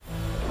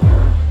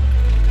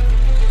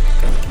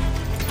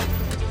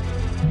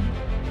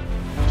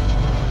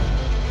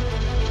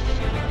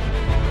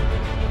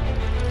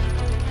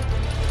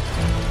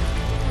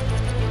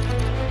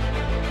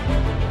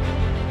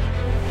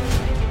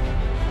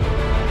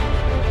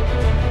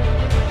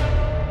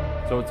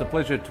So it's a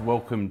pleasure to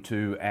welcome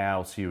to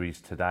our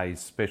series today's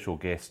special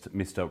guest,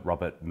 Mr.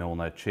 Robert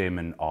Millner,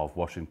 Chairman of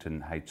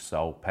Washington H.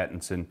 Soul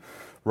Pattinson.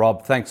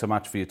 Rob, thanks so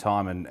much for your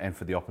time and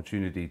for the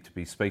opportunity to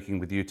be speaking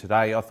with you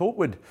today. I thought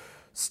we'd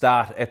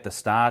start at the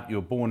start. You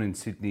were born in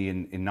Sydney in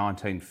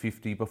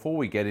 1950. Before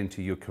we get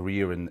into your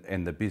career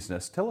and the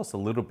business, tell us a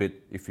little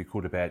bit, if you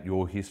could, about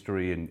your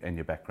history and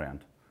your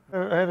background.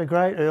 I had a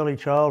great early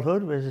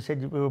childhood. As I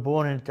said, we were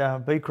born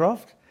at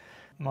Beecroft.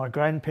 My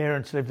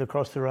grandparents lived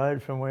across the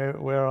road from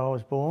where I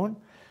was born,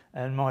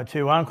 and my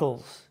two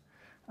uncles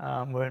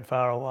weren't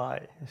far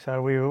away.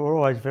 So we were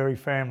always very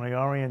family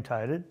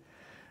orientated.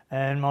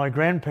 And my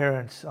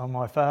grandparents on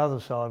my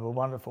father's side were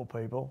wonderful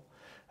people.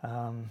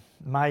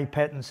 May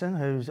Pattinson,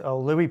 who's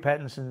old Louis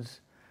Pattinson's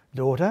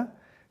daughter,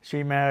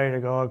 she married a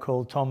guy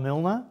called Tom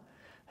Millner,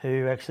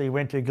 who actually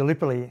went to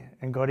Gallipoli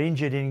and got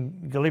injured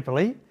in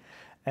Gallipoli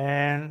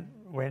and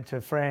went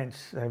to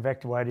France. They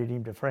evacuated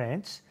him to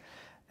France.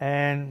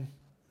 And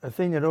the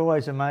thing that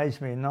always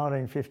amazed me in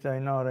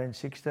 1915,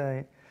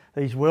 1916,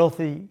 these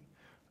wealthy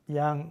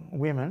young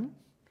women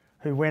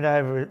who went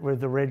over with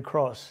the Red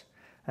Cross,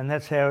 and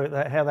that's how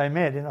they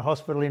met, in a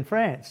hospital in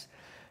France.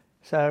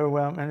 So,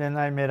 and then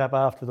they met up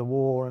after the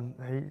war,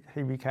 and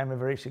he became a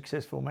very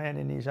successful man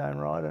in his own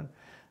right,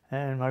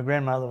 and my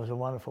grandmother was a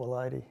wonderful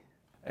lady.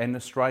 And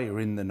Australia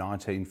in the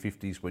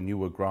 1950s, when you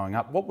were growing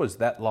up, what was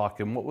that like,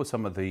 and what were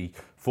some of the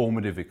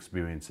formative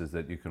experiences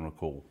that you can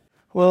recall?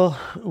 Well,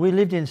 we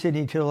lived in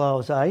Sydney till I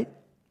was 8,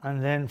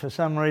 and then for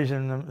some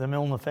reason the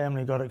Millner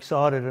family got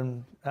excited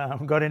and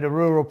got into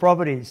rural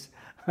properties.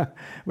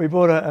 We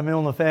bought a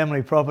Millner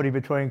family property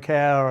between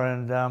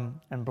Cowra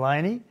and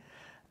Blaney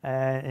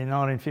in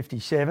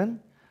 1957,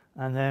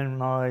 and then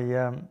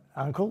my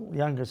uncle,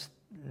 youngest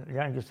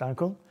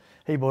uncle,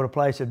 he bought a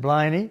place at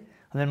Blaney,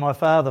 and then my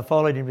father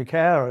followed him to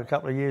Cowra a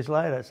couple of years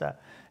later. So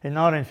in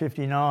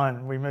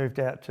 1959 we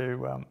moved out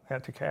to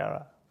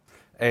Cowra.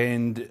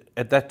 And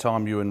at that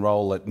time you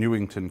enrol at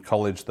Newington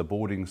College, the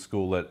boarding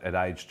school at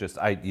age just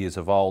 8 years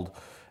of old.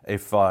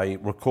 If I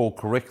recall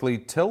correctly,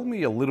 tell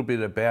me a little bit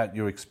about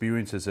your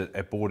experiences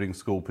at boarding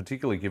school,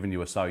 particularly given you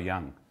were so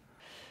young.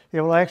 Yeah,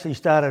 well, I actually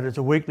started as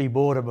a weekly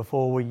boarder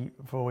before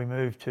we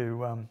moved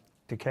to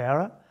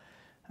Cowra,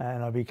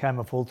 and I became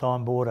a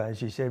full-time boarder,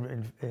 as you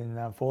said,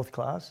 in fourth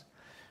class.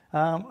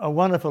 A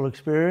wonderful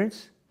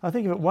experience. I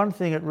think one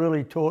thing it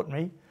really taught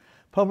me,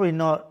 probably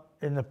not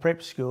in the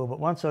prep school, but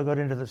once I got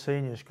into the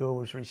senior school,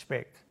 was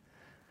respect.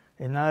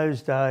 In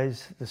those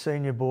days, the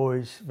senior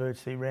boys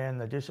virtually ran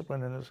the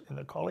discipline in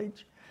the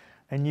college,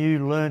 and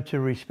you learned to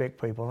respect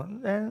people.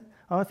 And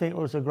I think it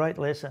was a great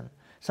lesson,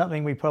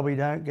 something we probably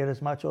don't get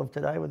as much of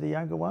today with the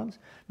younger ones,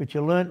 but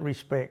you learnt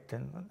respect,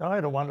 and I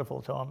had a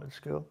wonderful time at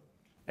school.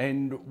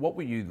 And what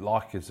were you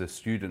like as a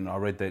student? I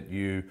read that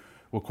you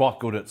were quite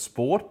good at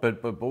sport,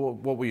 but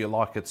what were you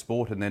like at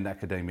sport and then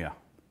academia?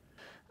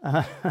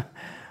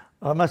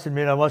 I must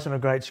admit I wasn't a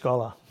great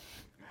scholar.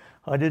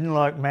 I didn't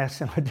like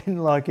maths and I didn't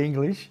like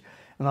English,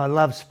 and I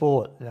loved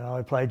sport. You know,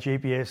 I played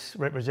GPS,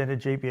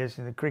 represented GPS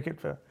in the cricket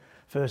for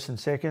first and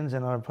seconds,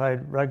 and I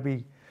played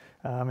rugby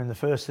in the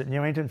first at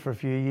Newington for a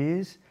few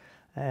years,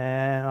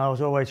 and I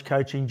was always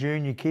coaching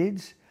junior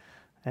kids.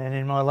 And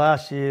in my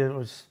last year,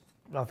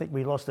 I think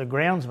we lost a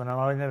groundsman, and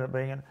I ended up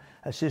being an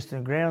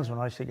assistant groundsman.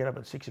 I used to get up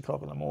at 6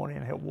 o'clock in the morning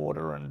and help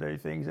water and do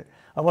things.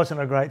 I wasn't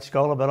a great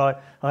scholar, but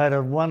I had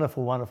a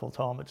wonderful, wonderful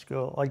time at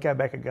school. I'd go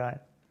back again.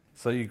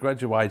 So you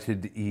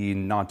graduated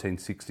in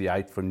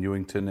 1968 from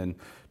Newington and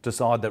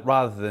decided that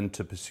rather than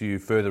to pursue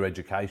further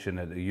education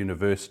at a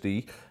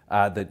university,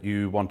 that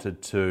you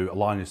wanted to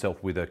align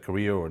yourself with a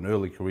career or an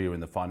early career in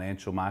the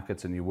financial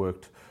markets, and you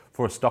worked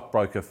for a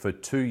stockbroker for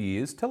 2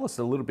 years. Tell us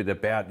a little bit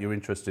about your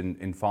interest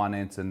in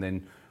finance and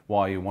then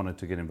why you wanted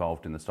to get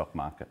involved in the stock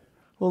market.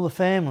 Well,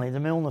 the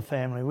Millner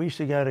family, we used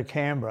to go to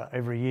Canberra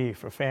every year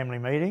for a family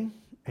meeting.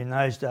 In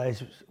those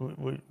days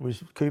it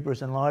was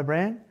Coopers and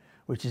Lybrand,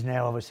 which is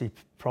now obviously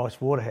Price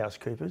Waterhouse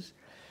Coopers.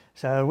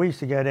 So we used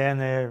to go down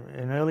there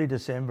in early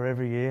December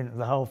every year, and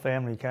the whole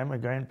family came, my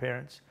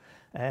grandparents,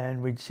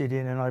 and we'd sit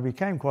in, and I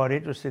became quite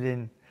interested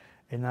in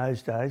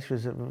those days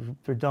because it was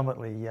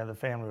predominantly, the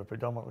family were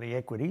predominantly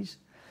equities.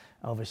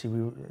 Obviously,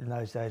 in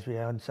those days we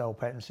owned Soul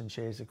Pattinson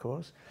shares, of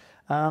course.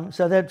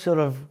 So that sort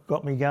of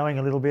got me going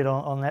a little bit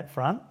on that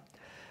front.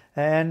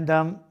 And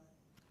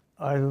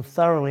I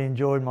thoroughly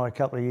enjoyed my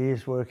couple of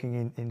years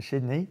working in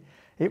Sydney.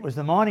 It was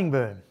the mining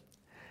boom,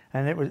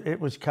 and it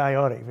was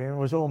chaotic. It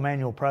was all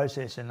manual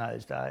process in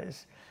those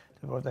days.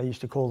 What they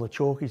used to call the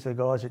chalkies, the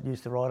guys that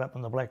used to write up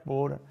on the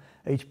blackboard.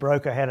 Each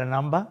broker had a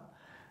number,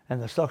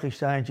 and the stock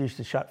exchange used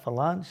to shut for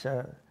lunch.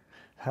 So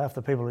half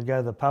the people would go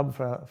to the pub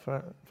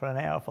for an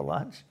hour for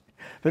lunch.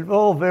 But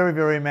all very,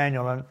 very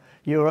manual, and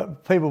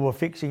people were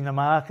fixing the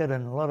market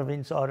and a lot of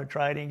insider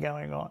trading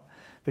going on,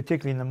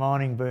 particularly in the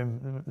mining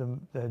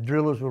boom. The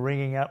drillers were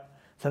ringing up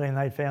telling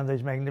they'd found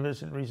these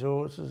magnificent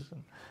resources,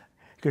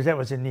 because that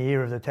was in the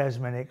era of the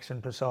Tasmanics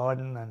and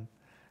Poseidon, and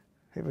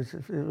it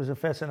was a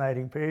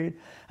fascinating period.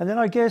 And then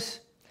I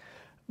guess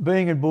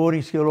being at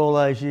boarding school all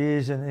those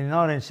years, and in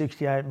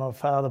 1968 my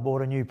father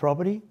bought a new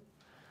property,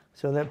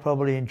 So that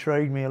probably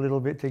intrigued me a little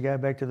bit to go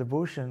back to the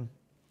bush, and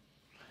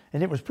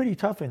it was pretty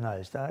tough in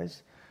those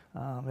days.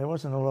 There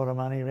wasn't a lot of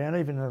money around.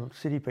 Even the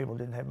city people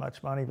didn't have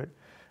much money, but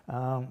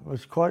it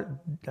was quite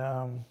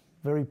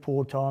very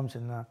poor times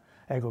in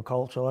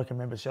agriculture. I can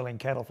remember selling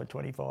cattle for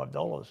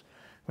 $25.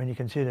 When you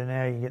consider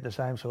now you can get the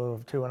same sort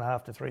of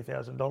 $2,500 to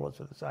 $3,000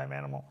 for the same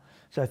animal.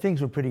 So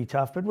things were pretty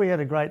tough, but we had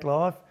a great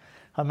life.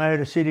 I married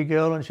a city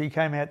girl and she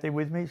came out there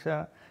with me,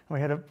 so we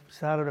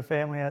started a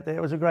family out there.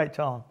 It was a great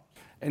time.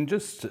 And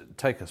just to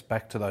take us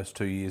back to those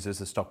 2 years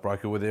as a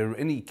stockbroker, were there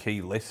any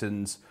key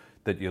lessons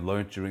that you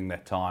learnt during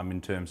that time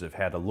in terms of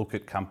how to look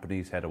at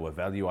companies, how to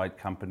evaluate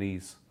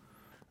companies?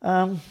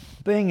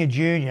 Being a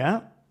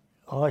junior,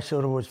 I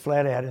sort of was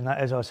flat out,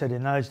 as I said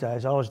in those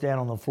days, I was down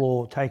on the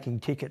floor taking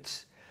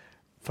tickets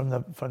from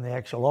the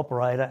actual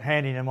operator,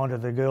 handing them on to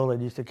the girl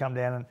that used to come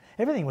down, and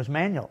everything was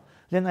manual.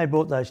 Then they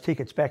brought those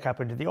tickets back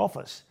up into the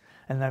office,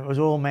 and it was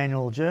all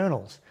manual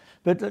journals.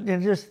 But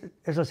just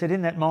as I said,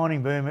 in that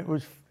mining boom, it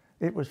was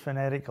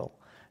fanatical.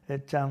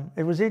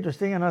 It was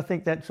interesting, and I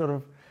think that sort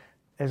of,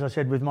 as I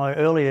said, with my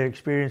earlier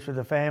experience with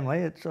the family,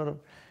 it sort of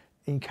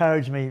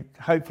encouraged me,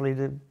 hopefully,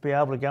 to be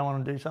able to go on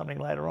and do something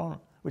later on,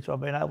 which I've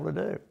been able to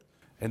do.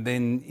 And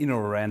then in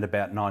or around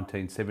about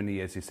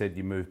 1970, as you said,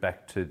 you moved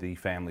back to the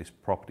family's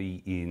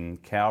property in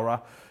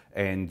Cowra,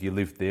 and you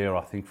lived there,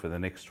 I think, for the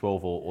next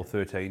 12 or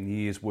 13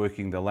 years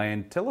working the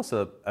land. Tell us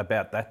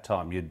about that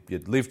time.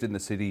 You'd lived in the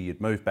city, you'd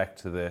moved back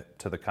to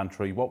the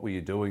country. What were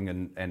you doing,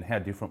 and how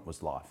different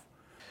was life?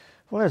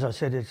 Well, as I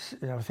said,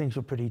 things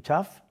were pretty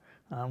tough.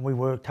 We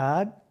worked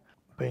hard.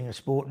 Being a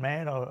sport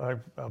man, I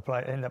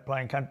ended up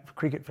playing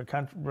cricket for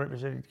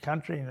represented the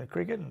country in the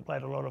cricket, and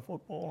played a lot of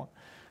football.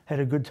 Had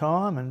a good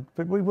time,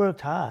 but we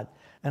worked hard.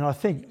 And I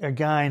think,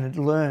 again, it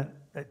learnt,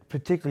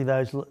 particularly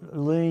those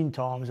lean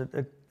times,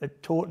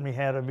 it taught me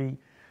how to be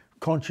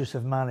conscious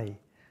of money.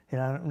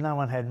 No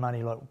one had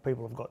money like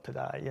people have got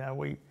today. There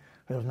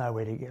was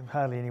nowhere to go,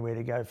 hardly anywhere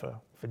to go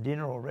for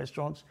dinner or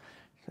restaurants.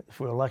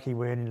 If we were lucky,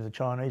 we went into the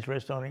Chinese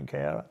restaurant in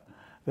Cowra.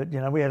 But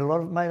we had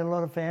made a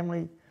lot of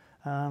family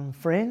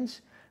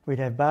friends. We'd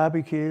have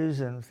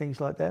barbecues and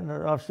things like that. And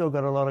I've still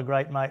got a lot of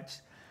great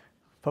mates.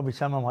 Probably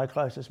some of my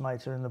closest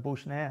mates are in the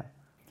bush now.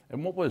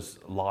 And what was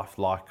life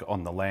like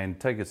on the land?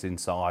 Take us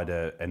inside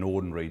an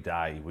ordinary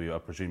day. I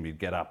presume you'd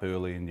get up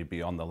early and you'd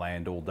be on the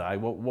land all day.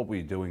 What were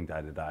you doing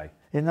day to day?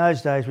 In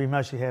those days, we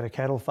mostly had a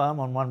cattle farm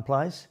on one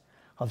place.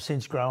 I've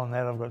since grown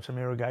that. I've got some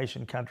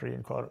irrigation country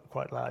and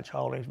quite large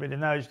holdings. But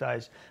in those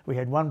days, we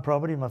had one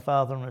property, my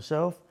father and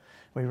myself.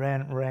 We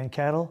ran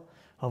cattle.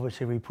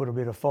 Obviously, we put a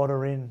bit of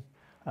fodder in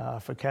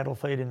for cattle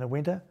feed in the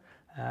winter.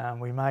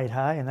 We made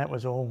hay, and that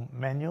was all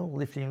manual,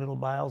 lifting little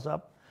bales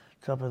up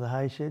top of the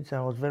hay shed, so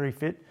I was very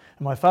fit.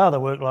 And my father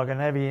worked like a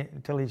navvy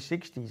until his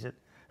 60s. It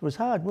was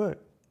hard work.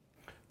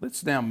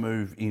 Let's now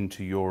move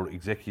into your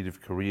executive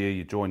career.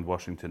 You joined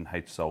Washington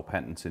H.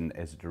 Pattinson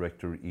as a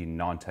director in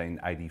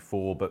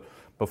 1984. But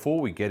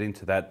before we get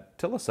into that,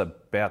 tell us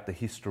about the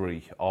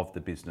history of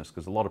the business,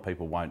 because a lot of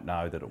people won't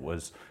know that it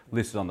was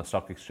listed on the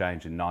stock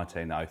exchange in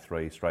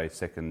 1903, Australia's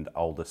second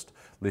oldest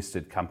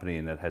listed company,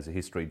 and it has a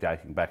history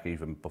dating back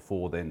even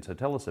before then. So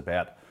tell us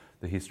about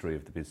the history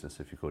of the business,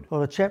 if you could.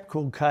 Well, a chap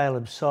called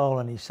Caleb Soul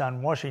and his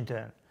son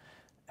Washington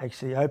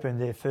actually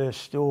opened their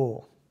first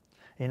store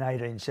in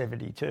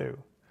 1872.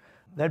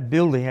 That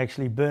building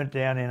actually burnt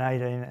down in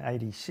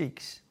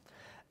 1886,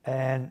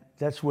 and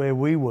that's where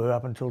we were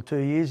up until 2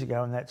 years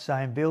ago, in that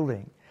same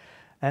building.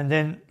 And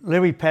then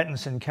Louis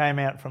Pattinson came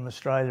out from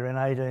Australia in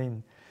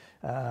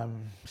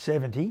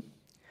 1870,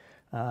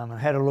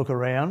 had a look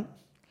around,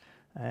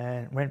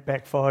 and went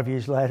back 5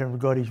 years later and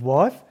got his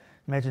wife.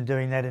 Imagine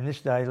doing that in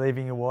this day,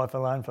 leaving your wife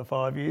alone for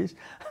 5 years.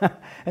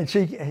 And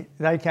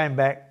they came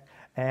back,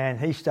 and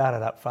he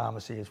started up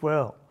pharmacy as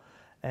well.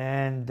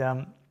 And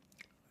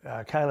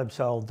Caleb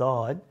Soul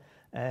died,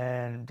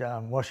 and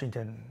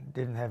Washington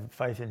didn't have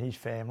faith in his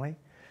family,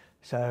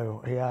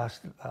 so he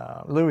asked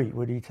Louis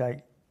would he take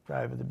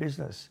over the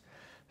business.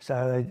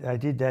 So they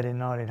did that in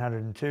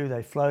 1902.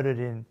 They floated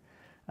in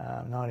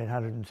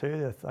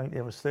 1902. I think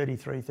there was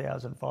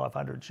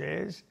 33,500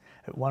 shares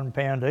at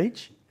 £1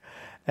 each.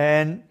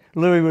 And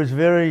Louis was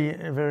very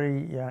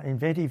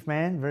inventive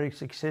man, very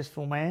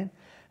successful man,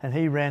 and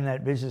he ran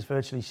that business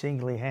virtually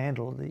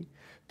single-handedly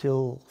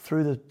till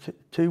through the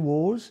two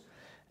wars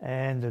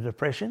and the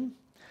Depression.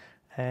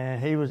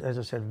 And he was, as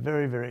I said,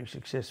 very, very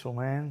successful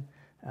man.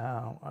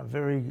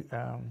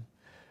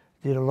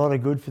 Did a lot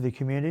of good for the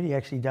community. He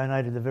actually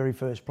donated the very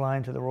first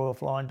plane to the Royal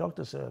Flying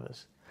Doctor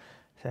Service.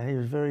 So he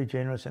was very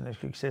generous and a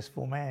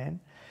successful man.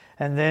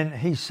 And then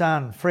his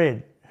son,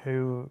 Fred,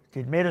 who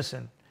did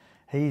medicine,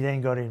 he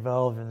then got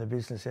involved in the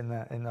business in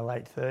the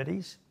late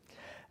 30s.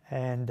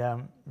 And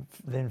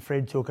then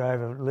Fred took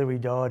over. Louis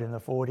died in the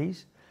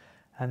 40s.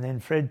 And then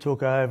Fred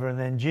took over, and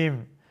then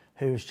Jim,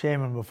 who was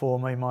chairman before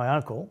me, my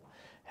uncle,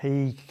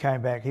 he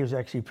came back. He was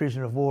actually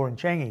prisoner of war in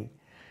Changi,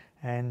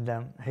 and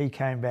he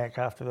came back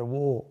after the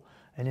war.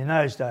 And in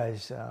those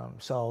days,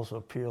 Souls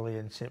were purely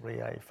and simply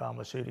a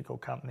pharmaceutical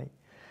company,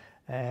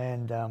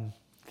 and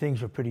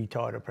things were pretty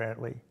tight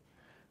apparently.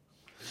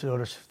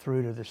 sort of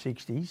through to the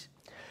 60s.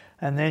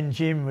 And then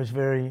Jim was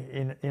very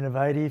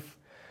innovative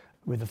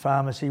with the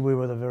pharmacy. We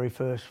were the very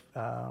first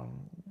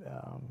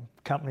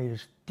company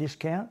to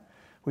discount.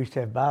 We used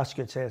to have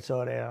baskets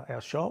outside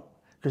our shop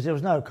because there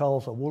was no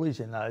Coles or Woolies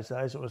in those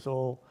days. It was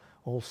all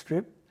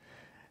strip.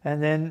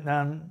 And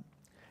then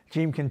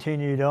Jim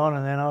continued on,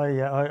 and then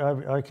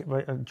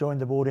I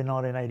joined the board in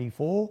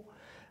 1984.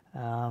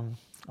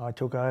 I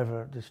took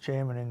over as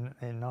chairman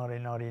in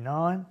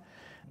 1999.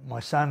 My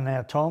son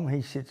now, Tom,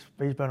 he's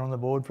been on the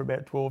board for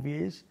about 12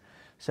 years.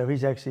 So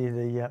he's actually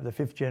the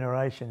fifth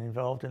generation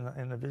involved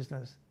in the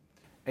business.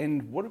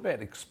 And what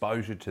about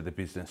exposure to the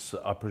business?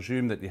 I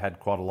presume that you had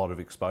quite a lot of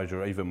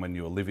exposure, even when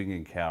you were living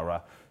in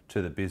Cowra,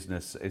 to the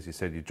business. As you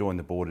said, you joined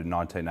the board in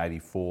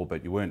 1984,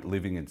 but you weren't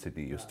living in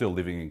Sydney. You're still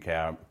living in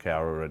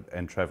Cowra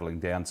and travelling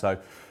down. So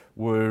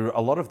were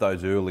a lot of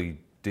those early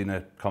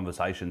dinner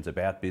conversations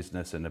about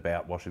business and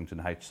about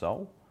Washington H.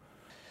 Soul?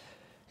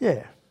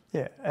 Yeah.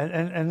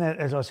 And that,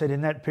 as I said,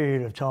 in that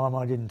period of time,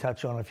 I didn't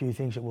touch on a few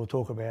things that we'll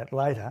talk about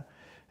later.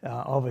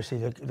 Obviously,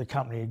 the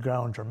company had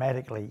grown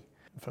dramatically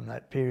from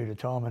that period of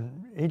time.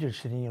 And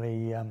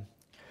interestingly,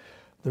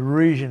 the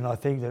reason I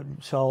think that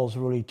Soul's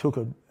really took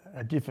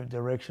a different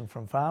direction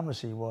from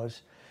pharmacy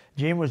was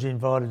Jim was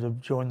invited to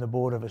join the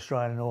board of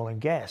Australian Oil and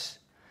Gas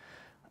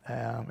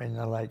in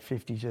the late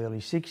 50s, early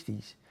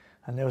 60s.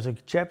 And there was a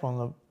chap on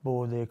the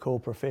board there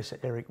called Professor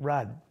Eric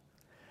Rudd,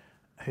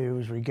 who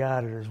was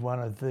regarded as one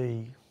of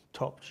the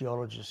top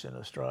geologists in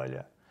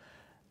Australia.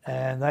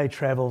 And they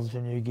travelled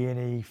to New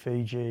Guinea,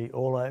 Fiji,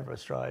 all over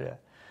Australia.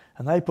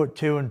 And they put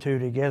two and two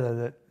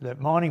together that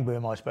mining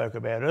boom I spoke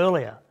about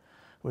earlier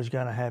was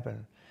going to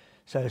happen.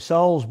 So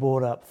Soul's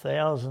bought up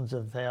thousands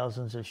and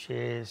thousands of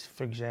shares.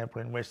 For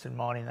example, in Western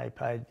Mining, they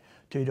paid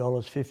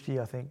 $2.50.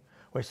 I think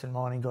Western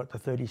Mining got to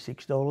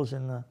 $36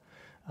 in the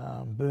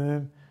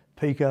boom.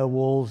 Pico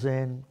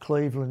Wallsend,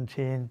 Cleveland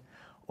Tin,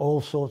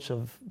 all sorts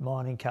of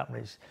mining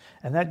companies.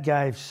 And that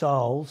gave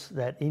Soul's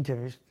that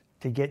interest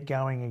to get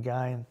going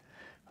again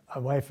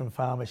away from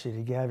pharmacy,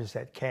 to give us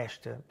that cash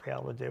to be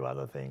able to do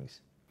other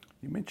things.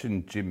 You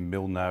mentioned Jim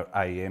Millner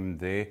AM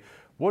there.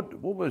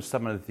 What were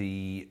some of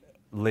the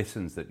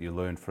lessons that you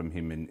learned from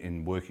him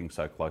in working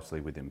so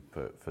closely with him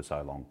for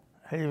so long?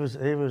 He was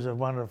a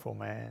wonderful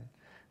man.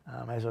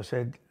 As I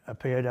said, a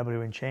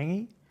POW in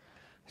Changi,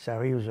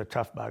 so he was a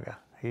tough bugger.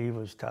 He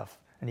was tough,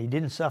 and he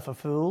didn't suffer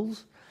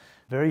fools.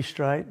 Very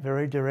straight,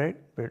 very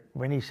direct, but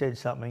when he said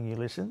something, you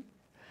listened.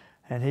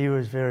 And he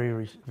was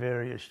very,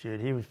 very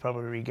astute. He was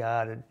probably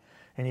regarded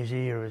in his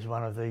era as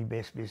one of the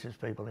best business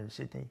people in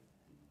Sydney.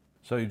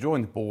 So you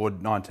joined the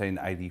board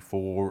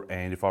 1984,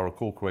 and if I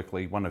recall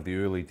correctly, one of the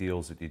early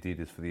deals that you did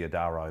is for the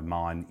Adaro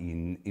mine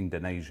in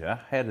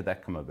Indonesia. How did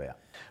that come about?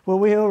 Well,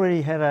 we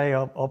already had a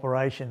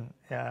operation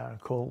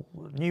called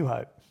New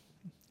Hope,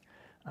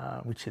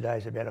 which today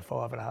is about a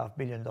 $5.5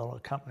 billion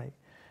company.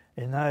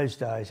 In those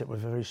days, it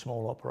was a very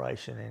small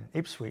operation in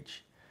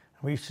Ipswich.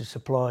 We used to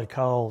supply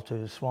coal to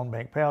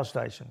Swanbank Power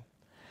Station.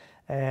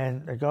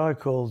 And a guy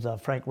called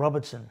Frank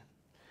Robertson,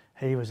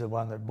 he was the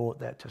one that bought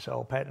that to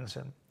Sol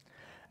Pattinson.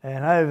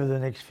 And over the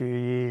next few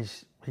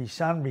years, his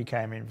son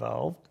became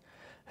involved,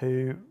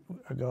 a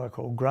guy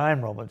called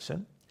Graham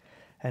Robertson,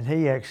 and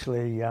he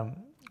actually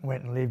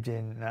went and lived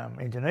in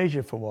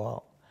Indonesia for a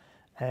while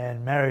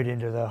and married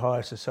into the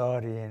higher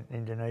society in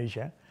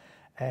Indonesia.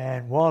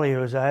 And while he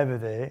was over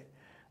there,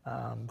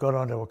 got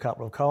onto a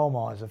couple of coal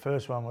mines. The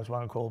first one was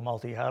one called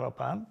Multi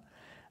Harapan,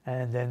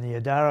 and then the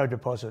Adaro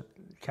deposit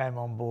came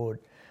on board.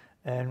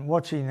 And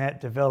watching that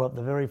develop,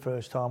 the very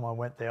first time I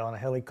went there on a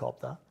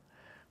helicopter,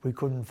 we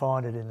couldn't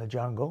find it in the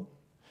jungle,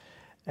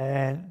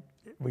 and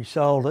we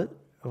sold it.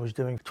 It was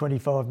doing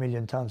 25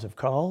 million tonnes of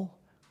coal.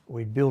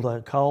 We built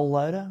a coal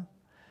loader.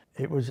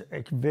 It was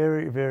a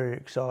very, very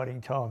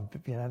exciting time,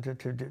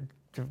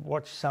 to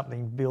watch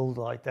something build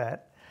like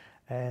that.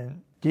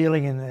 And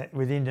dealing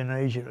with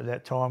Indonesia at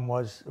that time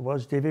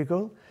was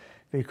difficult,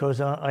 because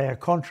our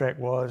contract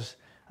was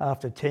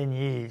after 10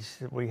 years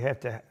that we had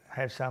to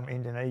have some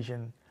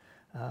Indonesian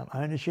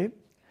ownership.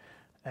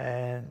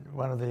 And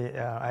one of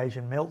the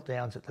Asian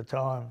meltdowns at the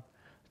time,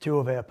 two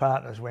of our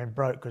partners went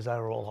broke because they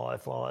were all high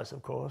flyers,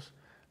 of course,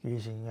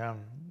 using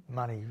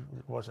money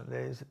that wasn't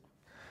theirs.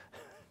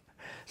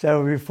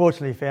 So we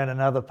fortunately found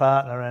another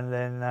partner, and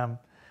then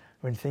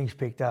when things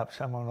picked up,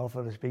 someone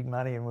offered us big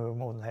money, and we were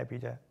more than happy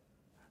to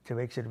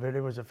exit. But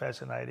it was a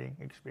fascinating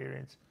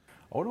experience.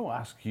 I want to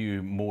ask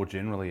you more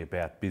generally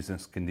about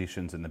business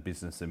conditions and the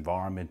business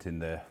environment in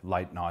the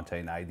late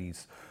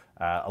 1980s.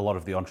 A lot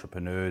of the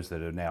entrepreneurs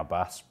that are now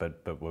bust,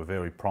 but were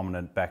very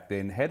prominent back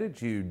then. How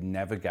did you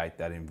navigate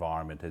that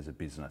environment as a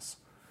business?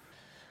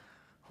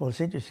 Well, it's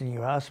interesting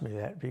you asked me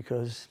that,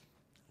 because,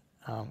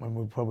 and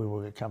we probably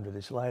will come to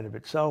this later,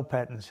 but Sol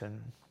Pattinson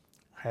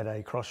had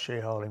a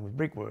cross-shareholding with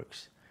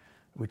Brickworks,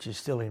 which is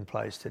still in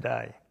place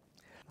today.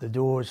 The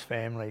Dawes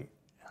family,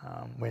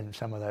 when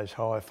some of those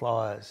high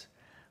flyers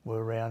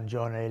were around,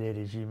 John Elliott,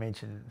 as you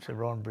mentioned, Sir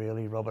Ron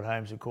Brearley, Robert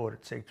Holmes Accord,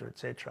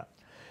 etc.,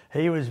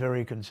 he was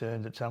very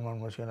concerned that someone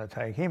was going to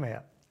take him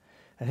out.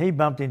 And he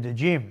bumped into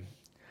Jim,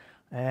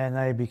 and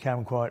they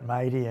become quite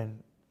matey, and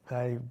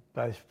they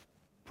both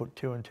put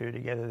two and two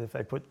together. If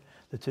they put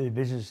the two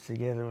businesses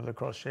together with the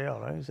cross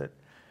shareholdings,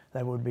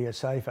 that would be a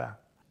safer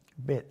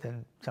bet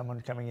than someone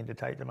coming in to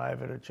take them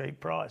over at a cheap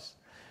price.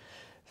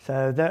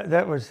 So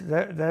that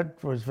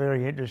was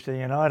very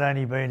interesting, and I'd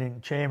only been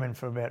in chairman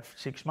for about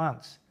 6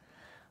 months,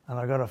 and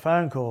I got a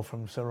phone call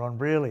from Sir Ron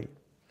Brearley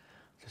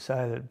to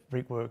say that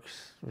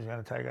Brickworks was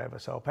going to take over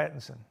Soul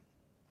Pattinson.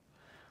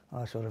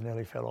 I sort of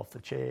nearly fell off the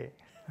chair.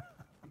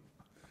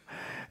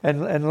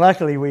 And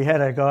luckily we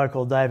had a guy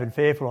called David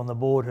Fairfield on the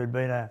board who'd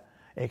been an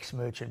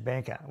ex-merchant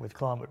banker with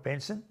Climate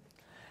Benson,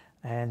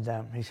 and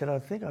he said, I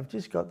think I've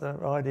just got the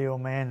ideal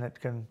man that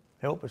can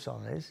help us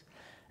on this.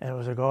 And it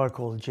was a guy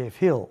called Jeff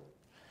Hill,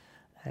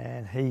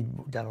 and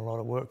he'd done a lot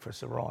of work for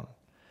Sir Ron.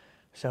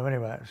 So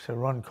anyway, Sir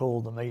Ron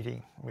called the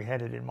meeting. We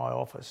had it in my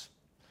office,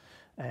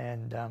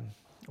 and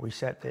we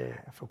sat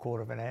there for a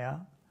quarter of an hour,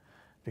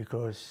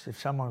 because if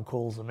someone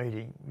calls the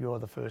meeting, you're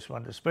the first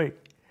one to speak.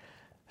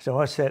 So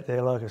I sat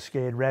there like a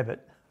scared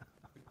rabbit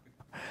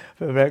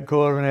for about a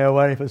quarter of an hour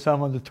waiting for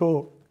someone to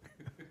talk.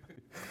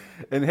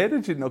 And how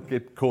did you not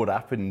get caught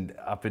up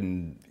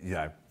in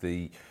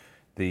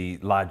the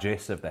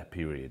largesse of that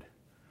period?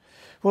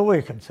 Well,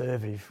 we're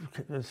conservative.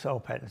 Soul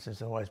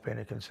Pattinson's always been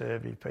a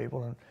conservative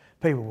people, and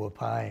people were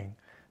paying,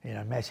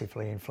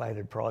 massively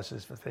inflated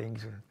prices for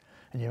things,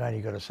 and you've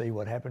only got to see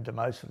what happened to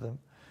most of them.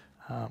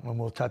 And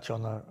we'll touch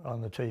on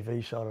the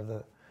TV side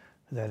of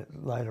that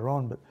later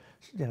on. But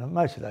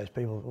most of those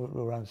people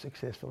were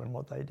unsuccessful in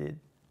what they did.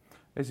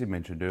 As you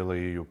mentioned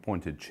earlier, you were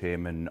appointed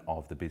chairman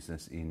of the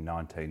business in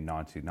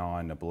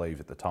 1999. I believe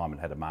at the time it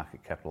had a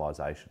market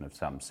capitalisation of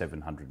some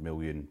 700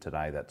 million.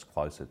 Today that's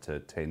closer to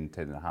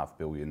 10.5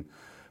 billion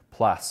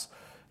plus.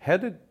 How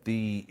did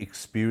the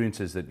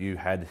experiences that you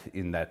had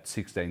in that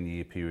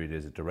 16-year period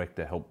as a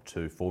director help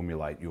to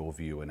formulate your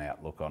view and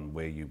outlook on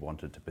where you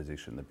wanted to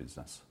position the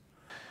business?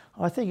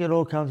 I think it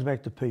all comes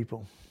back to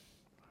people.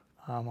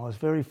 I was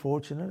very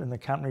fortunate, and the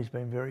company's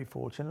been very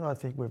fortunate. I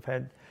think we've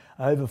had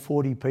over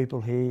 40 people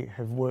here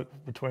have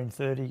worked between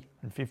 30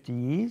 and 50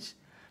 years,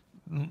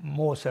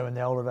 more so in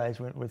the older days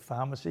with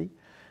pharmacy.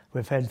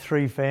 We've had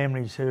 3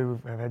 families who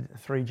have had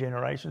 3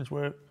 generations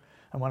work,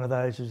 and one of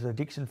those is the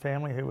Dixon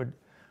family, who were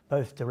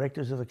both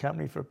directors of the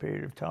company for a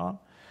period of time.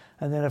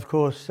 And then, of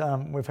course,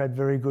 we've had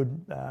very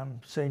good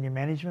senior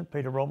management.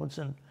 Peter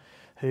Robinson,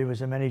 who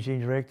was a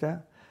managing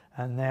director.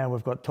 And now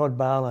we've got Todd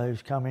Barlow,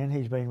 who's come in.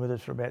 He's been with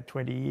us for about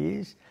 20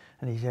 years,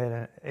 and he's had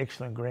an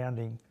excellent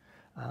grounding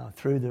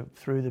through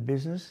the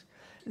business.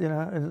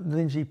 And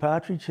Lindsay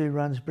Partridge, who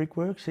runs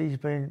Brickworks, he's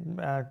been,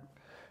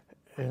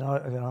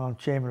 I'm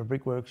chairman of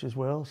Brickworks as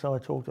well, so I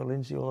talk to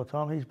Lindsay all the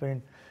time. He's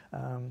been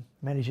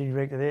managing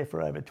director there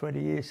for over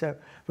 20 years. So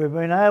we've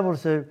been able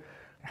to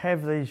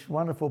have these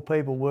wonderful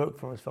people work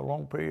for us for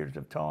long periods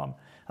of time.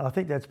 And I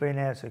think that's been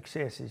our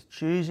success, is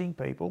choosing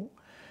people,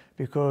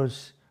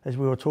 because as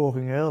we were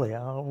talking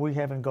earlier, we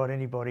haven't got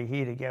anybody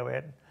here to go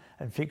out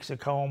and fix a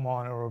coal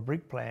mine or a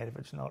brick plant if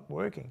it's not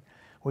working.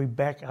 We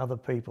back other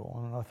people,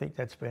 and I think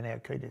that's been our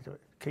key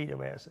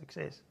to our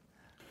success.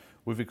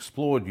 We've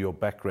explored your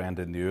background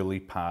in the early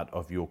part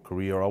of your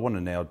career. I want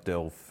to now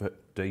delve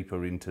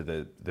deeper into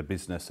the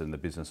business and the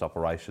business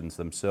operations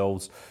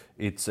themselves.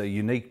 It's a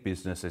unique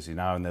business, as you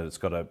know, in that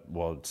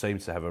it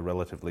seems to have a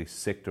relatively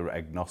sector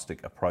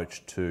agnostic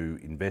approach to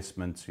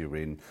investments. You're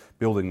in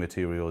building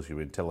materials,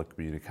 you're in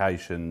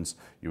telecommunications,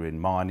 you're in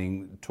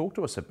mining. Talk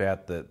to us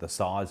about the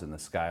size and the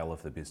scale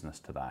of the business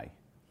today.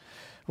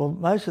 Well,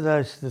 most of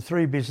the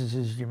 3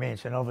 businesses you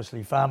mentioned,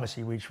 obviously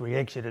pharmacy, which we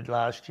exited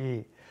last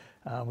year.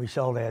 We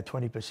sold our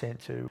 20%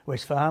 to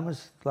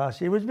Wesfarmers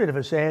last year. It was a bit of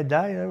a sad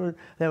day.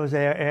 That was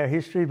our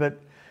history,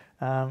 but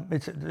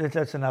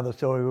that's another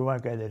story. We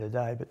won't go there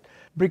today. But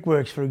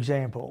Brickworks, for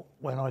example,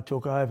 when I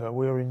took over,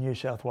 we were in New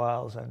South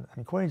Wales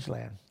and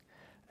Queensland,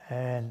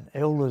 and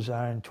Elders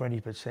owned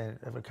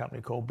 20% of a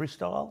company called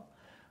Bristile,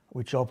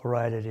 which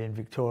operated in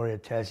Victoria,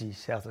 Tassie,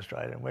 South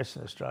Australia and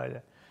Western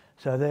Australia.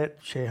 So that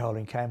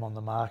shareholding came on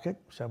the market,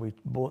 so we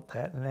bought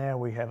that, and now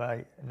we have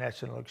a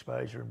national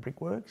exposure in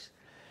Brickworks.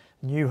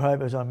 New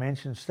Hope, as I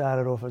mentioned,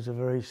 started off as a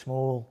very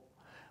small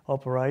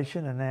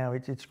operation, and now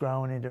it's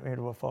grown into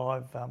a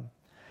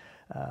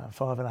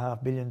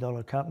 $5.5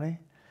 billion company.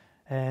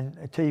 And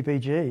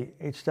TPG,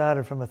 it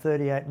started from a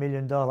 $38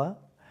 million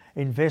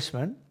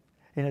investment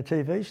in a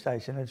TV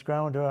station. It's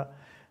grown to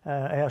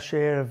our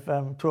share of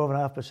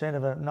 12.5%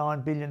 of a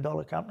 $9 billion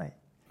company.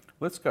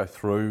 Let's go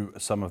through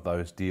some of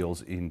those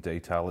deals in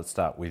detail. Let's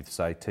start with,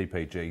 say,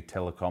 TPG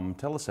Telecom.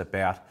 Tell us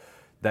about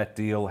that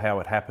deal, how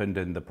it happened,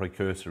 and the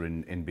precursor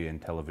in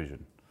NBN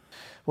television.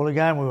 Well,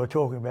 again, we were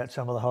talking about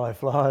some of the high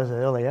flyers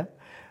earlier.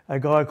 A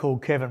guy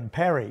called Kevin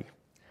Parry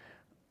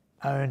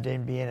owned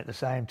NBN at the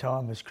same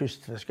time as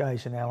Christopher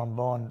Skase and Alan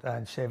Bond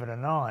owned 7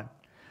 and 9.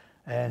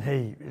 And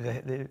he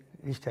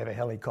used to have a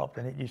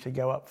helicopter, and it used to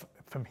go up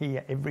from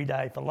here every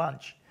day for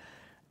lunch.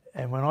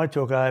 And when I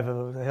took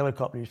over, the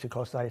helicopter used to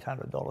cost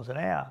 $800 an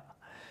hour.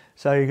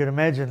 So you can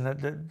imagine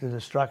that the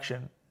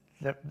destruction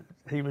that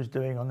he was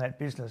doing on that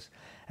business.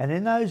 And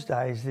in those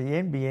days, the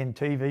NBN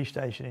TV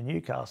station in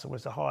Newcastle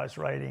was the highest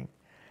rating.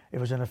 It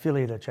was an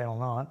affiliate of Channel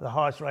 9, the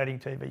highest rating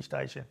TV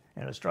station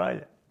in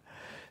Australia.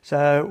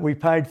 So we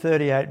paid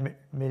 $38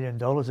 million.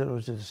 It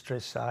was a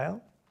distressed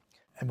sale.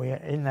 And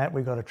in that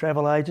we got a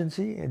travel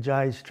agency,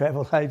 Jay's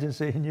Travel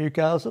Agency in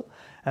Newcastle,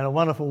 and a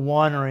wonderful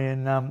winery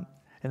in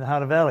the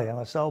Hunter Valley. And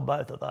I sold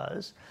both of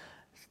those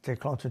to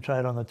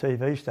concentrate on the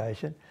TV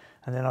station.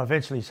 And then I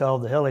eventually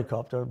sold the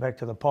helicopter back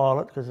to the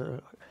pilot because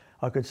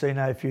I could see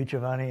no future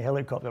of owning a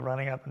helicopter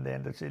running up and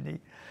down to Sydney.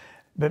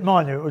 But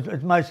mind you,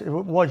 it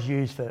was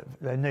used for,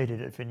 they needed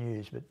it for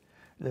news, but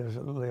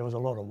there was a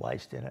lot of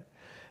waste in it.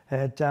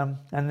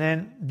 And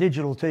then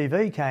digital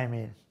TV came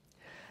in,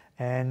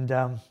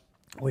 and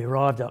we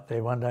arrived up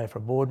there one day for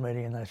a board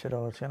meeting, and they said,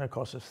 "Oh, it's going to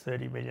cost us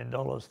 $30 million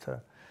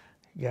to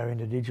go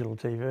into digital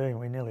TV," and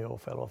we nearly all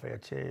fell off our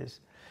chairs.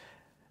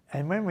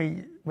 And when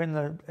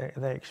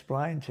they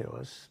explained to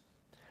us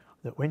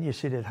that when you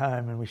sit at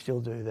home, and we still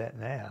do that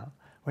now,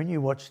 when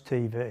you watch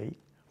TV,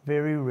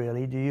 very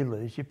rarely do you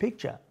lose your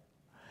picture.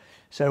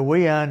 So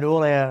we owned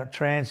all our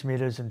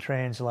transmitters and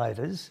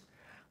translators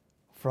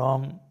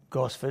from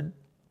Gosford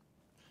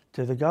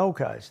to the Gold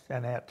Coast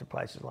and out to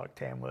places like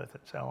Tamworth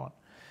and so on.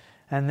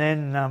 And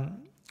then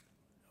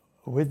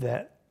with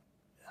that,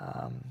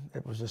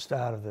 it was the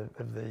start of the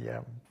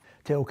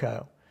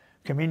telco.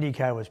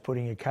 Communico was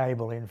putting a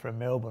cable in from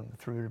Melbourne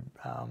through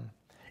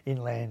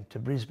inland to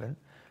Brisbane,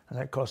 and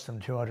that cost them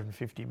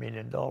 $250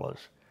 million.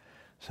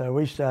 So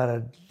we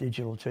started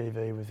digital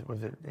TV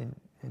with it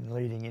in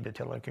leading into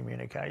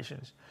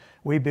telecommunications.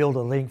 We built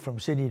a link from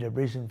Sydney to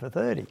Brisbane for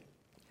 30,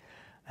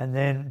 and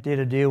then did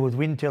a deal with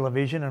Wind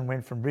Television and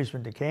went from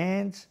Brisbane to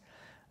Cairns,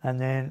 and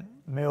then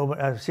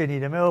Sydney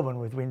to Melbourne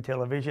with Wind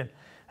Television.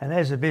 And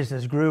as the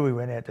business grew, we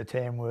went out to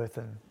Tamworth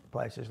and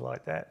places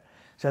like that.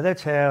 So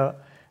that's how,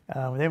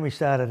 then we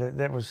started,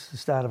 that was the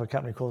start of a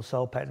company called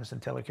Pattinson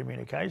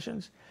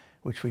Telecommunications,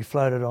 which we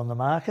floated on the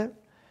market.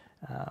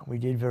 We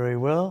did very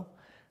well.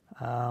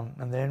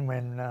 And then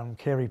when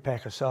Kerry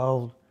Packer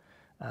sold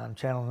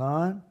Channel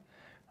 9,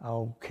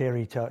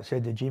 Kerry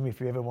said to Jim, "If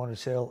you ever want to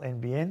sell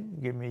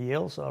NBN, give me a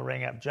yell." So I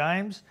rang up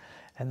James,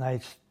 and they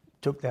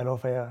took that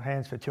off our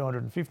hands for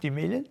 $250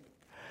 million.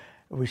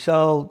 We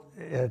sold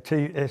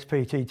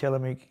SPT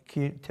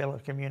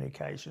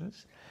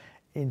Telecommunications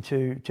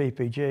into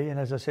TPG, and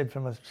as I said,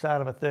 from the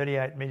start of a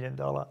 $38 million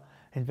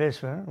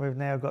investment, we've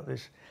now got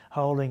this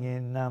holding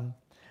in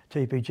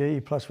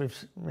TPG. Plus,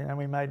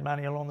 we made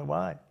money along the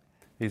way.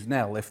 He's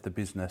now left the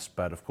business,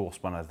 but of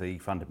course one of the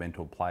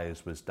fundamental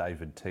players was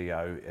David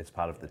Teo as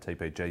part of the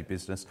TPG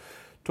business.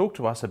 Talk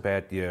to us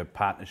about your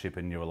partnership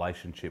and your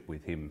relationship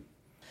with him.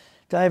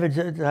 David's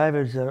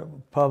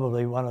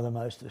probably one of the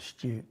most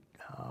astute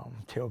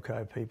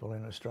telco people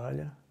in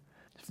Australia.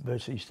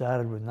 Virtually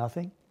started with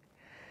nothing.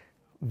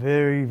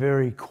 Very,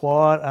 very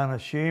quiet,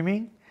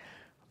 unassuming,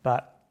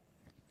 but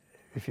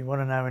if you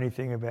want to know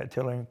anything about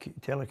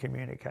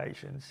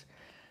telecommunications,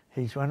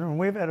 he's one, and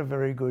we've had a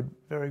very good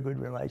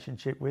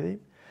relationship with him.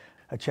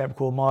 A chap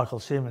called Michael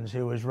Simmons,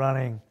 who was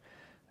running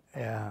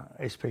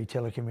SP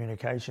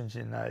Telecommunications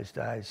in those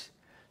days,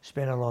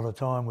 spent a lot of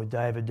time with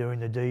David doing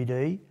the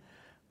DD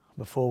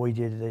before we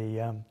did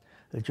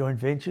the joint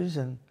ventures,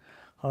 and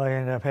I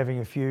ended up having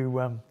a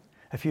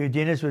few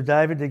dinners with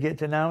David to get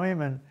to know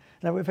him, and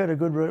we've had a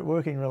good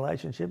working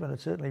relationship, and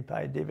it certainly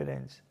paid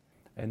dividends.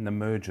 And the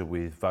merger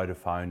with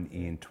Vodafone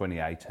in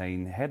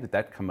 2018, how did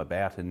that come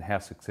about and how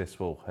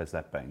successful has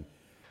that been?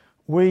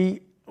 We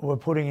were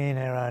putting in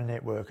our own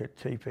network at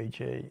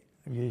TPG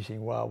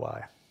using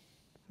Huawei,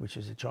 which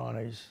is the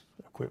Chinese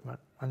equipment.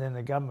 And then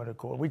the government, of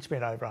course, we'd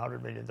spent over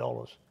 $100 million.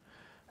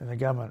 And the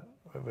government,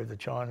 with the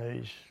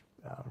Chinese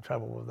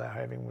trouble they're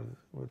having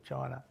with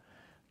China,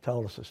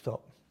 told us to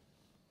stop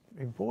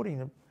importing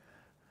them.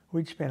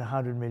 We'd spent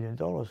 $100 million.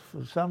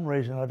 For some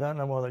reason, I don't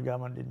know why the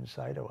government didn't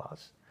say to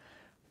us,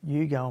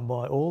 "You go and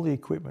buy all the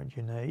equipment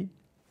you need,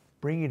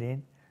 bring it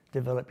in,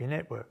 develop your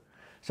network."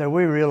 So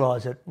we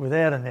realised that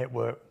without a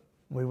network,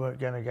 we weren't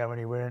going to go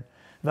anywhere. And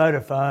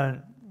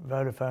Vodafone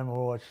were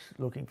always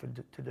looking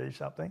to do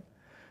something.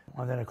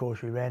 And then, of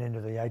course, we ran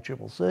into the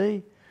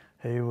ACCC,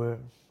 who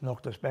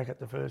knocked us back at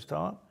the first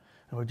time.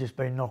 And we've just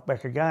been knocked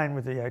back again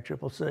with the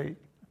ACCC.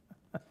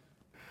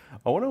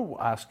 I want to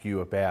ask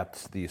you about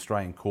the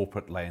Australian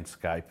corporate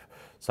landscape,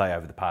 say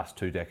over the past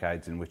 2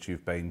 decades in which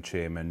you've been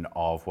chairman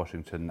of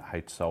Washington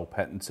H. Soul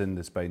Pattinson.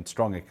 There's been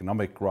strong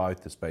economic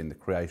growth, there's been the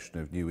creation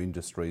of new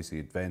industries, the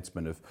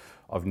advancement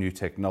of new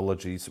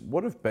technologies.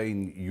 What have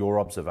been your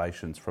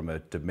observations from a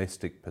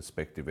domestic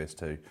perspective as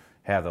to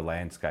how the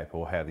landscape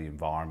or how the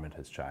environment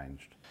has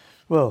changed?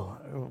 Well,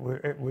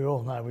 we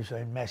all know we've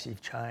seen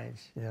massive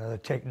change,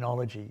 the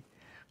technology.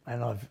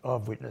 And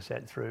I've witnessed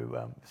that through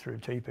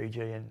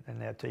TPG and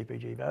now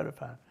TPG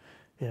Vodafone.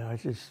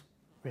 It's just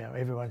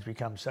everyone's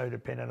become so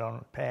dependent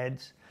on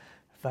pads,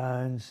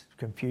 phones,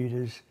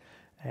 computers,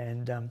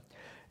 and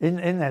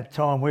in that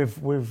time we've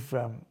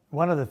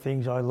one of the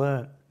things I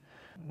learnt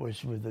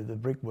was with the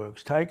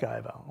Brickworks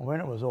takeover. When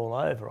it was all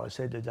over, I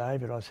said to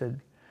David,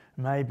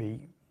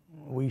 maybe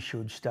we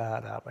should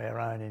start up our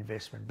own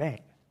investment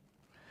bank,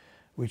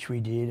 which we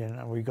did,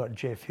 and we got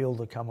Jeff Hill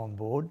to come on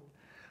board.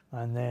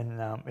 And then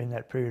in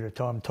that period of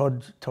time,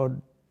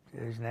 Todd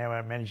is now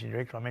our managing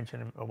director, I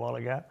mentioned him a while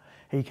ago.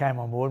 He came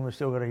on board, and we've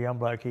still got a young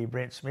bloke here,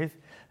 Brent Smith,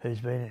 who's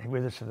been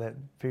with us for that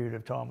period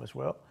of time as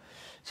well.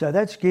 So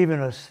that's given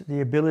us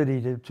the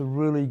ability to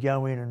really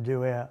go in and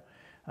do our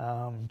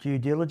due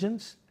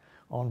diligence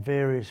on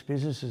various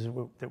businesses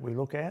that we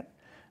look at.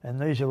 And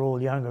these are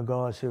all younger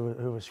guys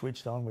who are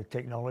switched on with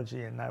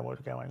technology and know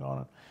what's going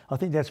on. I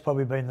think that's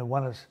probably been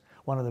one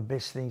of the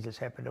best things that's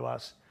happened to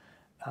us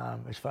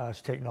as far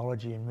as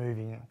technology and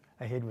moving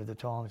ahead with the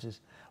times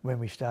is when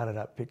we started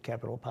up Pitt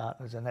Capital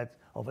Partners, and that's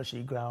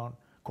obviously grown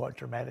quite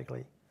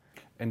dramatically.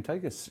 And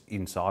take us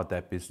inside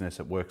that business.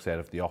 It works out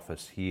of the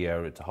office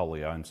here. It's a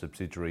wholly owned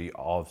subsidiary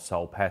of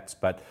Soul Patts,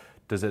 but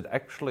does it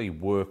actually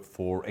work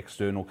for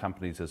external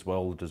companies as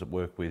well? Does it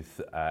work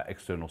with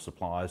external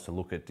suppliers to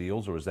look at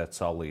deals, or is that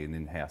solely an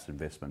in-house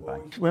investment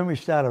bank? When we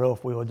started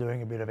off, we were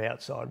doing a bit of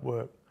outside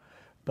work,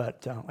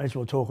 but as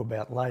we'll talk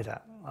about later,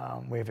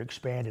 we've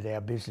expanded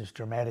our business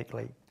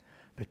dramatically,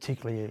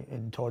 particularly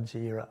in Todd's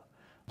era.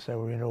 So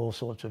we're in all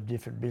sorts of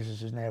different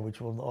businesses now,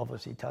 which we'll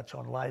obviously touch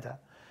on later.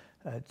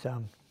 But,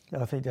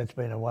 I think that's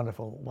been a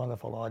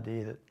wonderful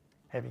idea, that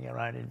having our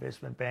own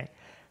investment bank,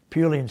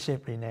 purely and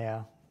simply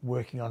now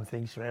working on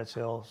things for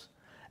ourselves.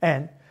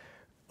 And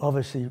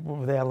obviously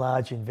with our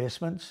large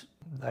investments,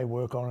 they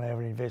work on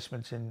our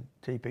investments in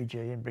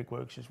TPG and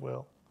Brickworks as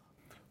well.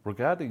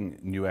 Regarding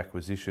new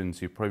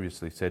acquisitions, you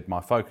previously said,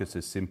 my focus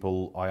is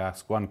simple. I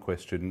ask one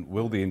question: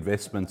 will the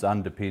investments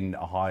underpin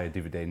a higher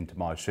dividend to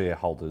my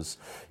shareholders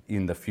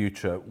in the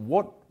future?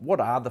 What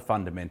are the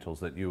fundamentals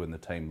that you and the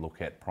team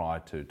look at prior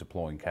to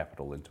deploying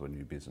capital into a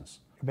new business?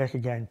 Back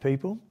again,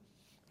 people.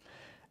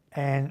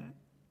 And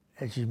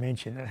as you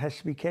mentioned, it has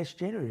to be cash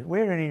generative.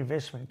 We're an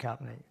investment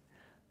company,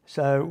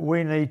 so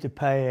we need to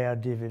pay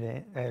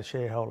our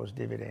shareholders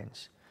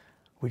dividends,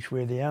 which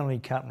we're the only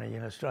company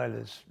in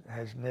Australia that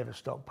has never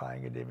stopped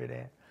paying a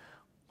dividend.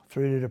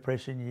 Through the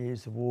Depression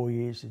years, the war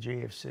years, the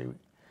GFC,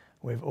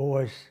 we've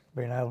always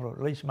been able to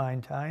at least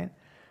maintain,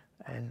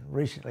 and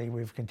recently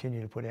we've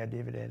continued to put our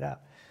dividend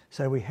up.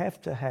 So we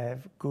have to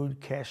have good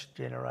cash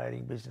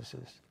generating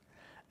businesses,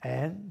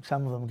 and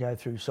some of them go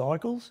through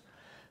cycles,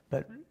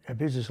 but a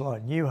business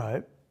like New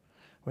Hope,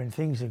 when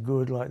things are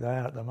good like they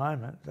are at the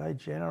moment, they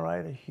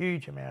generate a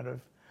huge amount of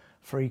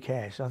free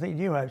cash. I think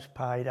New Hope's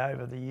paid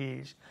over the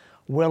years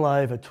well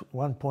over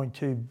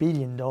 $1.2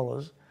 billion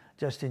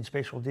just in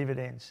special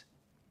dividends.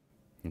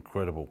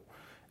 Incredible.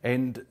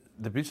 And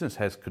the business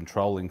has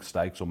controlling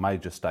stakes or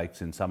major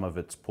stakes in some of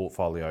its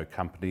portfolio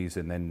companies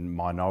and then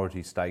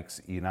minority stakes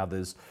in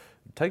others.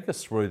 Take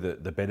us through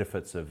the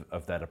benefits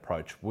of that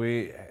approach.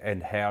 Where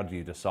and how do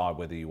you decide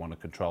whether you want a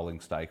controlling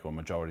stake or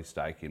majority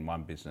stake in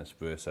one business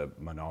versus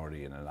a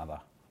minority in another?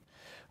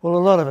 Well, a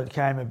lot of it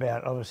came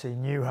about, obviously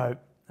New Hope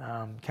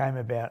came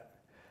about.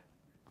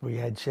 We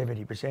had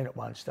 70% at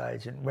one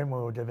stage, and when we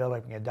were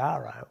developing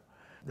Adaro,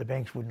 the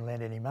banks wouldn't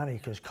lend any money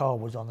because coal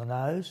was on the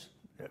nose.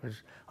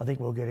 I think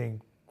we were getting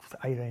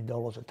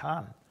 $18 a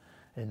tonne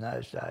in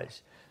those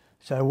days.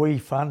 So we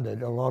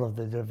funded a lot of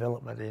the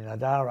development in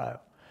Adaro.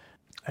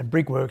 And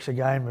Brickworks,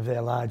 again, with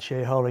our large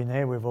shareholding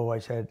there, we've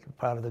always had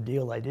part of the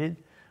deal they did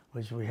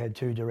was we had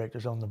 2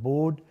 directors on the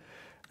board.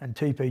 And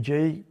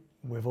TPG,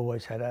 we've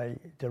always had a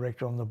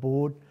director on the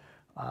board.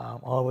 I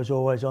was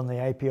always on the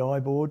API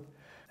board.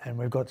 And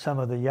we've got some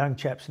of the young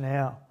chaps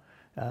now,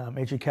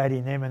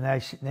 educating them, and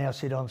they now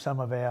sit on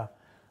some of our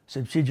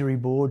subsidiary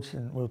boards,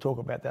 and we'll talk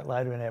about that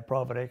later in our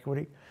private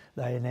equity.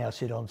 They now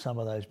sit on some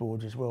of those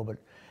boards as well. But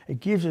it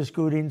gives us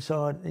good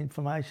inside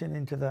information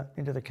into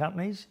the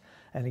companies,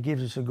 and it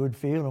gives us a good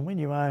feel. And when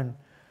you own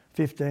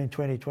 15,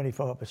 20,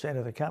 25%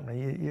 of the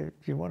company,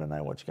 you want to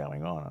know what's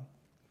going on.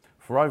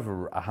 For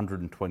over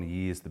 120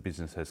 years, the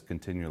business has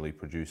continually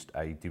produced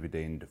a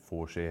dividend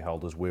for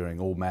shareholders, wearing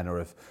all manner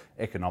of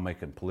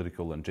economic and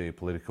political and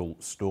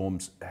geopolitical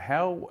storms.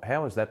 How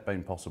has that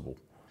been possible?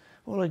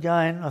 Well,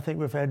 again, I think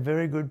we've had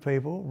very good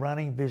people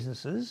running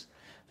businesses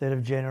that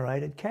have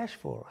generated cash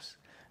for us.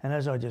 And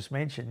as I just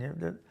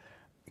mentioned,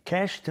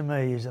 cash to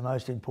me is the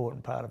most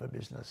important part of a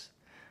business.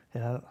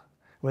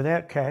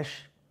 Without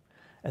cash,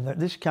 and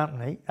this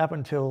company, up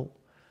until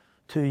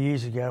 2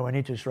 years ago when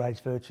interest rates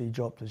virtually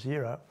dropped to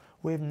zero,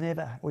 we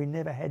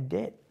never had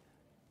debt,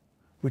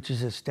 which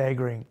is a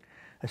staggering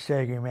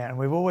amount. And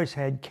we've always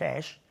had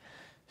cash,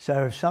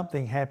 so if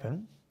something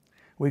happened,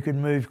 we could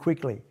move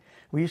quickly.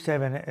 We used to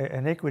have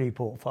an equity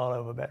portfolio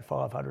of about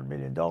 $500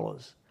 million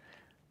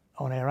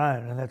on our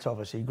own, and that's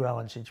obviously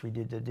grown since we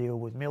did the deal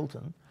with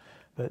Milton.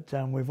 But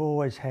we've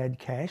always had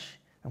cash,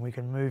 and we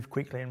can move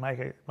quickly and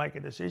make a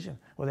decision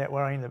without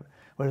worrying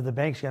whether the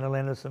bank's going to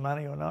lend us the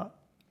money or not.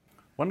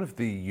 One of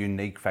the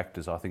unique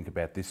factors I think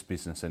about this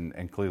business,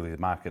 and clearly the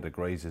market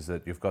agrees, is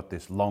that you've got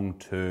this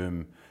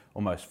long-term,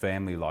 almost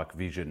family-like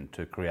vision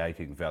to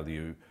creating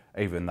value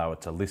even though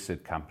it's a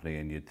listed company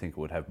and you'd think it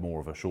would have more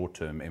of a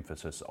short-term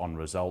emphasis on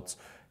results.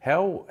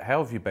 How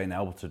have you been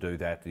able to do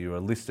that? You're a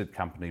listed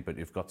company, but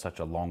you've got such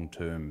a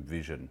long-term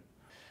vision.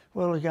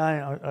 Well,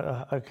 again,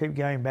 I keep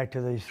going back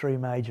to these three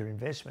major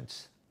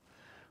investments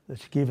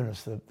that's given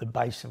us the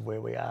base of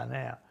where we are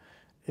now.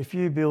 If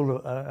you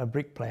build a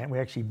brick plant,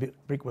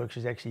 Brickworks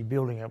is actually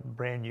building a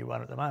brand new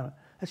one at the moment,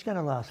 it's going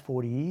to last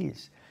 40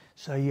 years.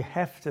 So you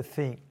have to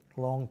think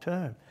long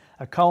term.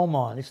 A coal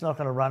mine, it's not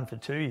going to run for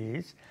 2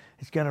 years,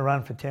 it's going to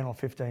run for 10 or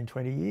 15,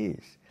 20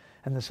 years.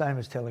 And the same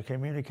as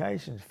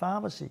telecommunications,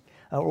 pharmacy,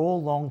 are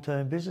all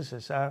long-term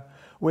businesses. So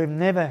we've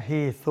never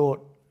here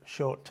thought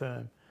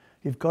short-term.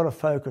 You've got to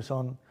focus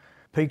on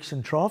peaks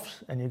and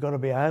troughs, and you've got to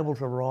be able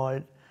to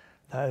ride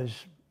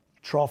those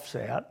troughs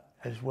out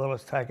as well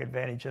as take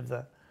advantage of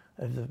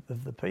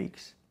the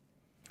peaks.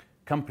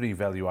 Company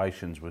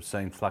valuations, we've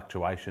seen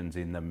fluctuations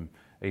in them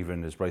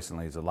even as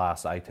recently as the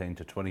last 18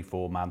 to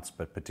 24 months,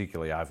 but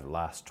particularly over the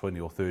last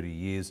 20 or 30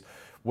 years.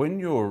 When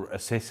you're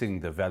assessing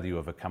the value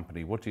of a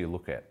company, what do you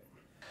look at?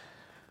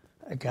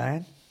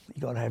 Again,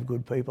 you've got to have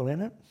good people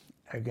in it.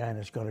 Again,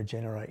 it's got to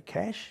generate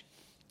cash,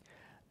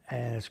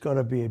 and it's got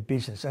to be a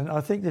business. And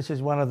I think this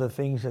is one of the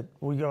things that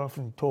we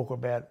often talk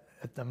about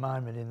at the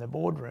moment in the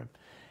boardroom.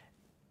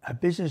 A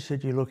business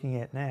that you're looking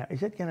at now,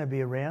 is it going to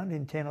be around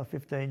in 10 or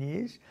 15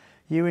 years?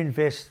 You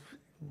invest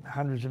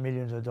hundreds of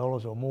millions of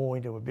dollars or more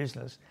into a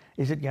business,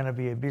 is it going to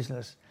be a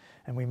business?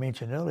 And we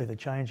mentioned earlier the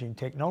change in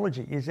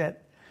technology. Is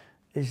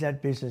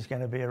that business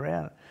going to be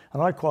around?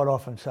 And I quite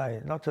often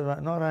say, not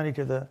only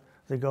to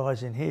the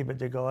guys in here, but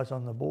the guys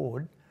on the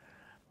board,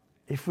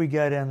 if we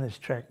go down this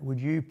track, would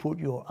you put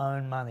your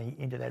own money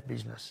into that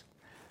business?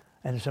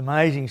 And it's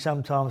amazing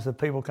sometimes that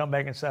people come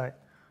back and say,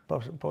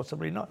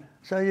 possibly not.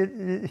 So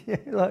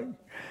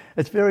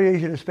it's very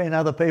easy to spend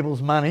other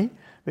people's money,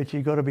 but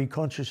you've got to be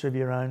conscious of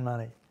your own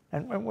money.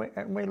 And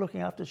we're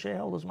looking after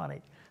shareholders'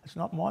 money. It's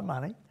not my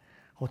money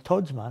or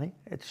Todd's money,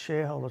 it's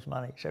shareholders'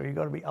 money. So you've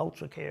got to be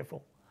ultra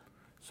careful.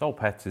 Soul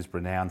Patts is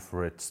renowned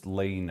for its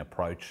lean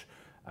approach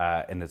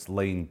and its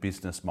lean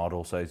business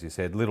model. So as you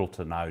said, little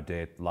to no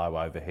debt, low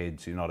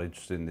overheads. You're not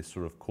interested in this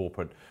sort of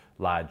corporate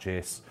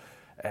largesse.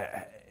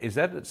 Is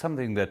that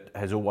something that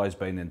has always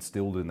been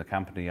instilled in the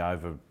company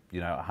over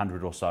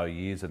 100 or so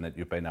years, and that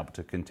you've been able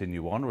to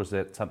continue on, or is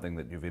that something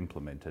that you've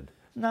implemented?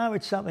 No,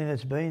 it's something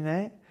that's been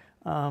there.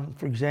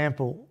 For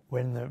example,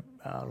 when the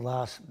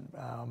last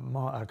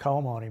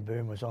coal mining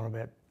boom was on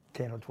about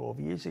 10 or 12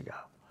 years ago,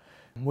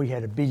 we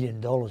had $1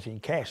 billion in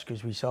cash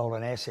because we sold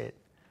an asset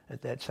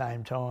at that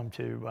same time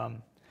to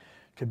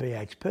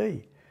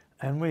BHP.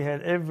 And we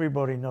had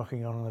everybody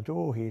knocking on the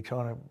door here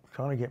trying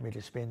to get me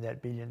to spend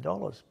that $1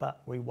 billion.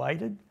 But we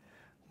waited,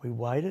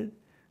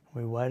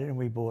 and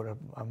we bought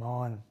a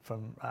mine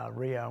from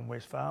Rio and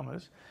West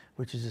Farmers,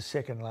 which is the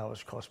second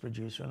lowest cost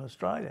producer in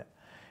Australia.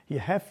 You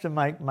have to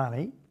make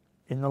money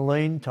in the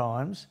lean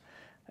times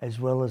as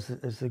well as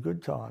the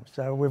good times.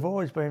 So we've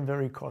always been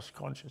very cost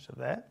conscious of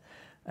that.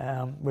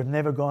 We've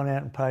never gone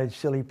out and paid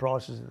silly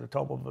prices at the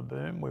top of a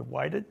boom. We've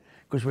waited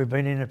because we've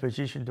been in a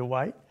position to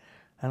wait.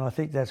 And I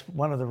think that's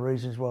one of the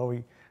reasons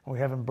why we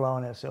haven't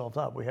blown ourselves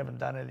up. We haven't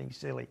done anything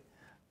silly.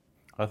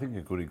 I think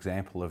a good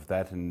example of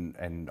that,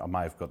 and I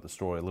may have got the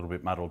story a little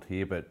bit muddled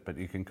here, but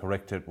you can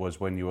correct it, was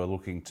when you were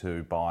looking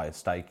to buy a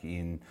stake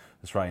in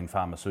Australian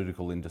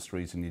pharmaceutical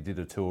industries and you did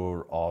a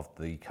tour of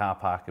the car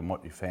park, and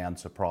what you found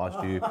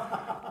surprised you.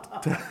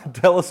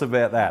 Tell us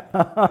about that.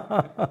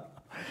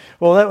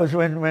 Well, that was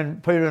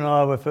when Peter and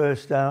I were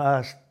first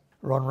asked,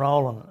 Ron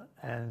Rowland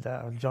and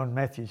John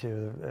Matthews, who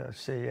were the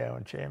CEO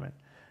and chairman.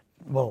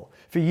 Well,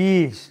 for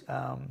years,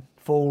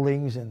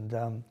 Fallings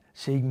and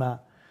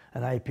Sigma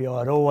and API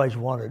had always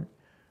wanted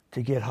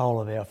to get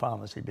hold of our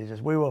pharmacy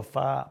business. We were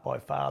by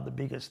far the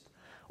biggest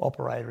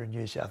operator in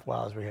New South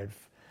Wales. We had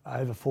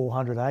over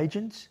 400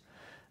 agents.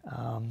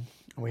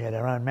 We had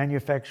our own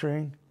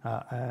manufacturing,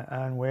 our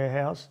own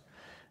warehouse,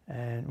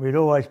 and we'd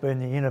always been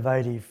the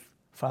innovative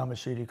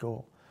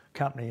pharmaceutical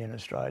company in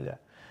Australia.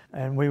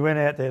 And we went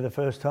out there the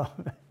first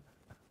time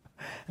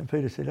and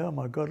Peter said, "Oh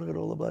my God, look at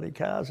all the bloody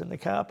cars in the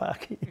car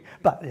park."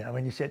 But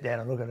when you sit down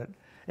and look at it,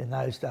 in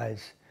those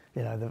days,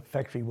 the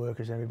factory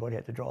workers, everybody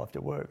had to drive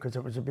to work because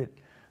it was a bit,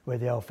 where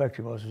the old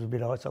factory was a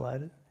bit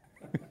isolated.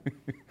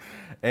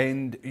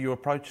 And your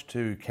approach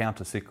to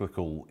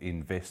counter-cyclical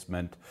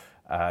investment,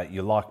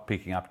 you like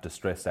picking up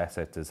distressed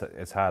assets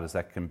as hard as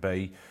that can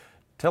be.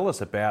 Tell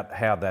us about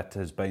how that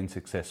has been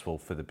successful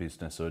for the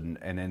business and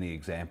any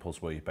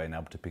examples where you've been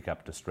able to pick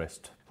up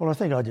distressed. Well, I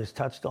think I just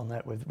touched on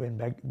that with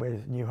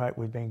New Hope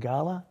with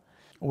Bengala.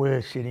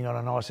 We're sitting on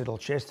a nice little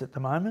chest at the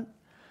moment.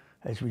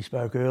 As we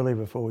spoke earlier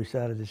before we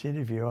started this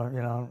interview,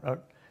 a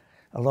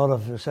lot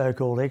of the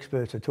so-called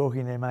experts are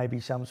talking there may be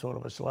some sort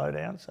of a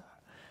slowdown.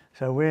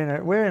 So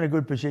we're in a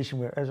good position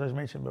where, as I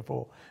mentioned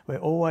before, we're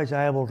always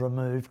able to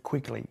move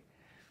quickly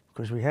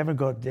because we haven't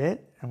got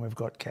debt and we've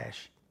got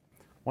cash.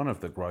 One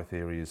of the growth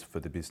areas for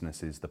the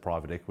business is the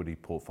private equity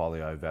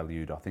portfolio,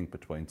 valued I think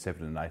between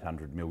 $700 and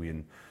 $800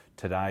 million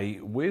today.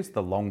 Where's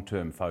the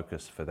long-term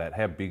focus for that?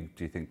 How big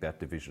do you think that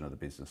division of the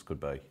business could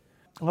be?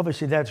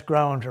 Obviously, that's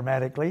grown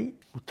dramatically.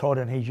 Todd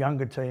and his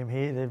younger team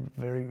here, they're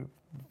very,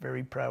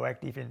 very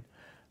proactive in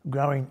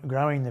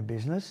growing the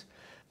business.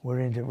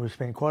 We've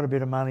spent quite a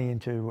bit of money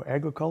into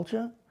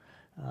agriculture,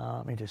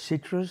 into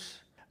citrus,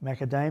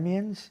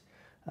 macadamians,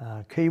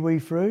 kiwi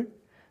fruit,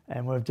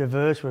 and we've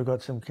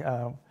got some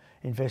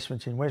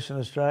investments in Western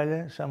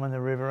Australia, some in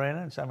the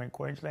Riverina and some in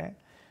Queensland.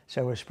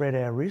 So we've spread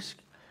our risk.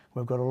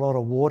 We've got a lot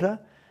of water.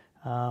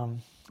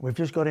 We've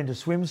just got into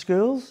swim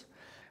schools.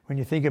 When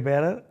you think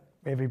about it,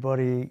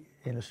 everybody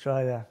in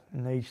Australia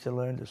needs to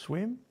learn to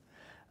swim,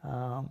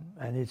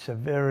 and it's a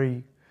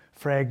very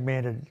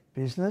fragmented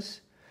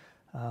business,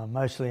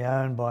 mostly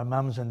owned by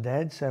mums and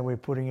dads. So we're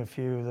putting a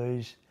few of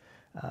these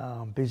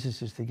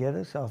businesses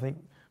together. So I think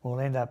we'll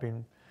end up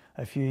in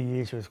a few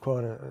years with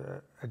quite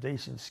a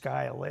decent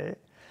scale there.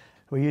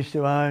 We used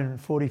to own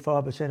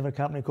 45% of a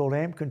company called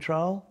Amp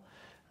Control.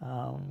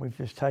 We've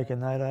just taken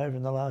that over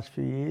in the last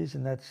few years,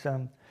 and that's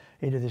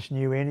into this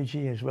new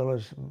energy as well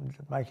as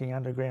making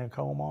underground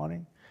coal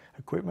mining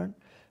equipment.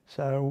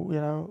 So, you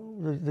know,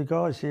 the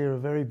guys here are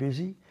very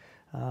busy,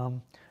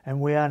 and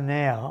we are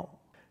now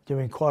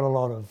doing quite a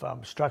lot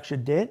of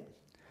structured debt.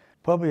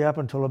 Probably up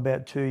until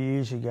about 2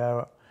 years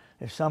ago,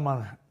 if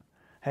someone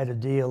had a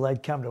deal,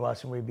 they'd come to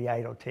us and we'd be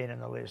 8 or 10 in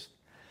the list.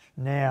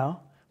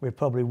 Now, we're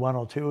probably 1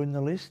 or 2 in the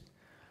list.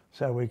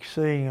 So we're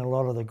seeing a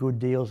lot of the good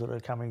deals that are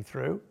coming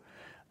through,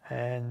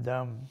 and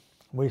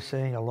we're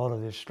seeing a lot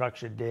of this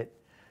structured debt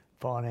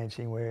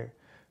financing where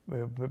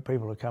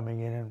people are coming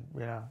in and,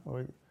 you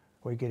know,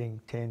 we're getting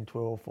 10,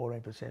 12,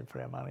 14%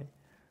 for our money.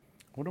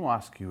 I want to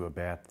ask you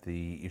about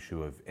the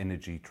issue of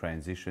energy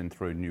transition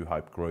through New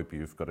Hope Group.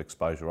 You've got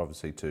exposure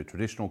obviously to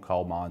traditional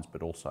coal mines,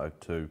 but also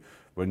to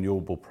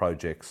renewable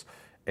projects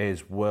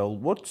as well.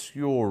 What's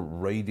your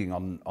reading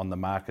on the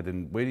market,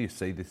 and where do you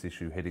see this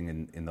issue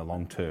heading in the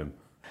long term?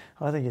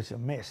 I think it's a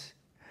mess.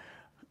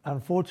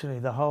 Unfortunately,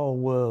 the whole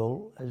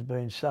world has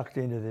been sucked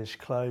into this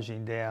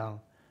closing down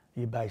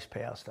your base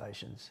power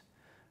stations.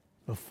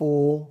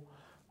 Before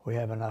we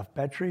have enough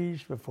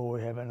batteries, before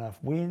we have enough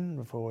wind,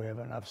 before we have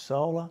enough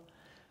solar,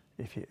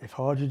 if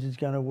hydrogen's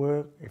going to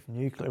work, if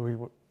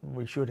nuclear,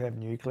 we should have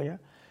nuclear,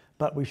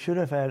 but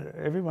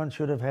everyone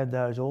should have had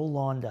those all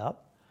lined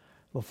up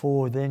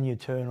before then you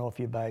turn off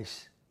your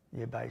base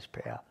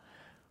power.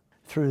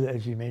 Through,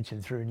 as you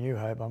mentioned, through New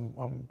Hope,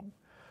 I'm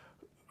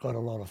got a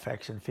lot of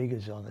facts and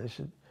figures on this.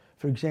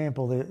 For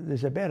example,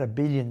 there's about 1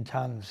 billion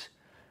tonnes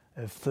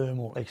of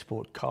thermal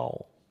export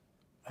coal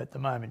at the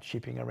moment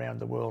shipping around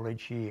the world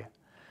each year,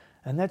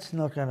 and that's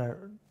not going to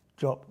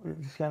drop.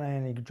 It's going to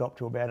only drop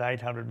to about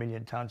 800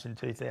 million tonnes in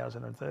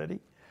 2030,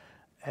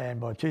 and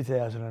by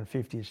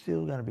 2050 it's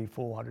still going to be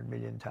 400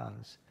 million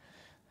tonnes.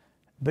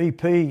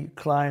 BP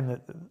claim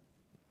that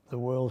the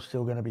world's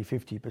still going to be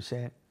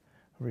 50%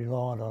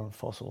 reliant on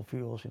fossil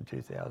fuels in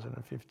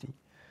 2050.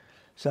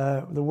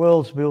 So the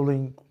world's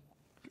building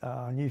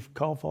new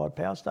coal-fired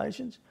power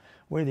stations.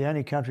 We're the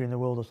only country in the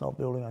world that's not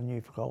building a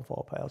new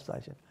coal-fired power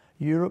station.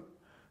 Europe,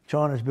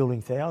 China's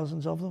building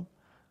thousands of them.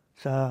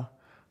 So,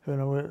 you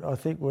know, I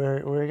think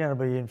we're going to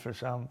be in for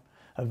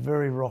a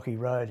very rocky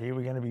road here.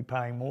 We're going to be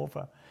paying more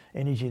for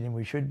energy than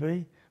we should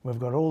be. We've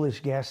got all this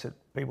gas that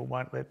people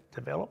won't let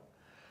develop,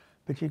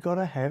 but you've got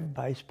to have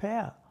base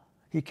power.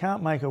 You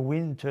can't make a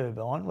wind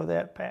turbine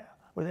without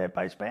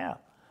base power,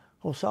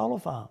 or solar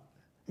farm.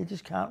 You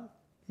just can't.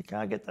 You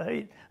can't get the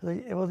heat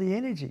or the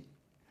energy.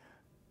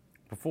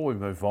 Before we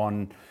move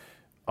on,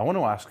 I want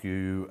to ask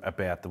you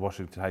about the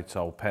Washington H.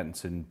 Soul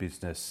Pattinson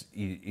business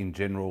in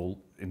general,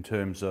 in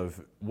terms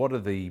of what are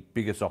the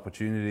biggest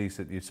opportunities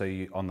that you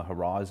see on the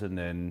horizon,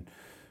 and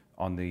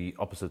on the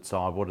opposite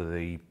side, what are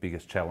the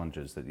biggest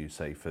challenges that you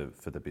see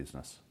for the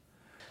business?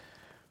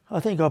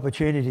 I think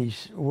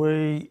opportunities,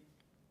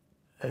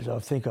 as I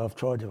think I've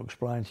tried to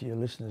explain to your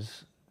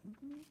listeners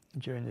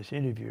during this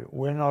interview,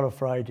 we're not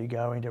afraid to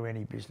go into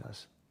any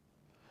business,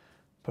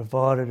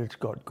 provided it's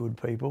got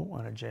good people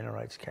and it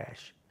generates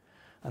cash.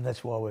 And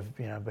that's why we've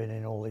been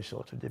in all these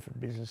sorts of different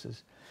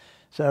businesses.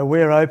 So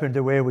we're open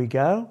to where we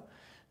go.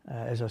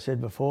 As I said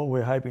before,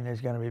 we're hoping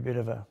there's going to be a bit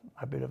of a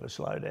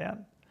slowdown.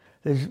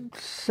 There's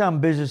some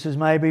businesses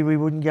maybe we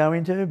wouldn't go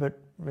into, but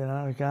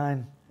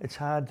again, it's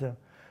hard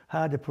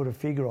to put a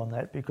figure on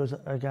that, because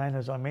again,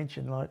 as I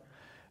mentioned, like,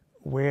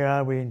 where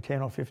are we in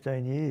 10 or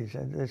 15 years?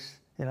 And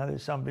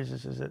there's some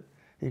businesses that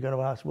you've got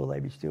to ask, will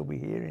they still be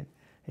here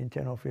in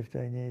 10 or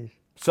 15 years?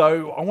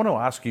 So I want to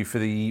ask you, for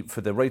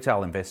the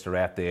retail investor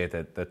out there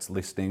that's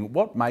listening,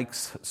 what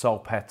makes Soul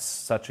Patts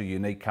such a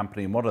unique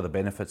company, and what are the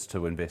benefits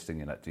to investing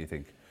in it, do you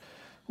think?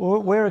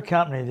 Well, we're a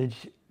company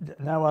that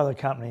no other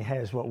company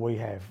has what we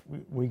have.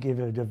 We give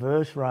a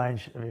diverse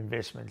range of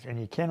investments, and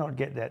you cannot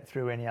get that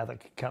through any other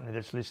company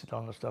that's listed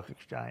on the stock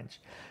exchange.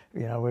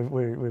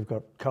 We've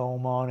got coal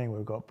mining,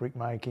 we've got brick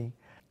making,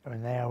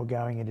 and now we're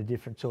going into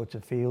different sorts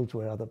of fields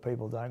where other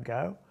people don't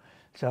go.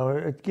 So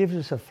it gives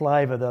us a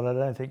flavour that I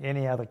don't think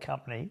any other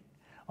company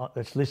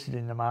that's listed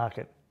in the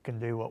market can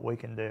do what we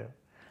can do.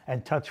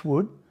 And touch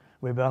wood,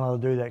 we've been able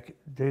to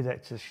do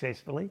that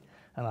successfully,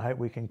 and I hope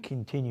we can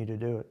continue to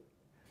do it.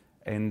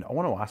 And I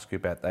want to ask you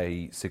about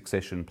the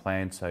succession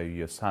plan. So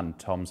your son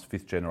Tom's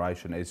fifth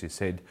generation, as you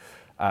said,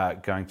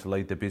 going to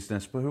lead the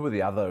business. But who are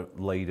the other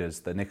leaders,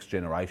 the next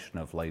generation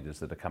of leaders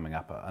that are coming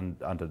up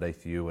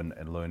underneath you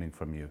and learning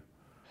from you?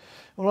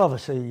 Well,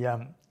 obviously,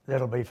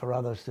 that'll be for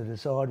others to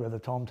decide whether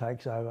Tom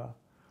takes over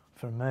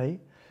from me.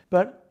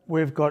 But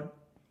we've got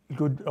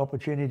good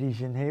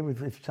opportunities in here.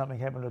 If something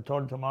happened to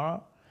Todd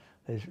tomorrow,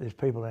 there's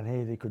people in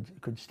here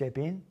that could step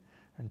in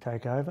and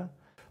take over.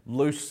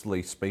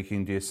 Loosely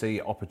speaking, do you see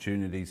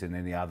opportunities in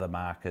any other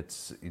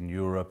markets in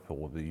Europe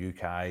or the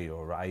UK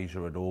or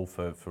Asia at all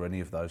for any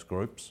of those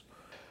groups?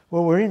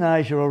 Well, we're in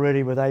Asia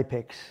already with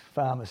Apex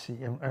Pharmacy,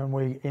 and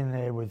we're in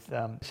there with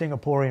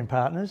Singaporean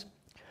partners.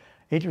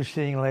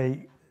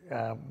 Interestingly,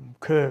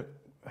 Kirk,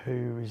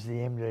 who is the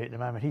MD at the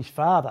moment, his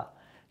father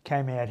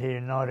came out here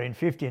in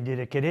 1950 and did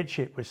a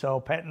cadetship with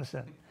Sol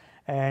Pattinson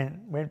and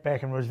went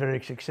back and was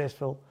very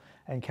successful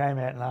and came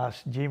out and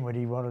asked Jim would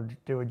he wanted to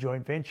do a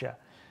joint venture.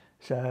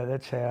 So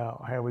that's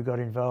how we got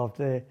involved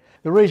there.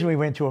 The reason we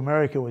went to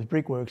America was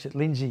Brickworks at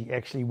Lindsay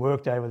actually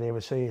worked over there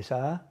with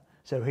CSR,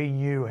 so he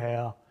knew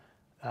how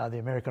the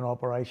American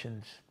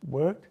operations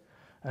worked.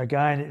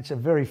 Again, it's a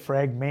very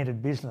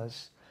fragmented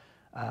business.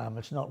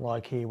 It's not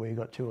like here where you've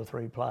got 2 or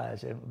 3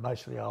 players. They're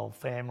mostly old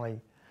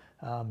family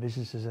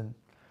businesses, and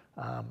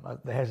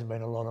there hasn't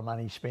been a lot of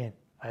money spent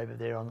over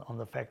there on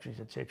the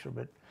factories, etc.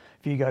 But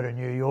if you go to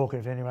New York,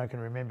 if anyone can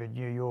remember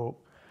New York,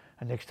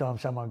 and next time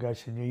someone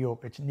goes to New York,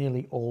 it's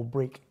nearly all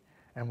brick,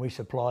 and we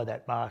supply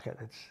that market.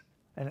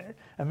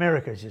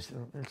 America's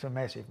it's a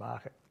massive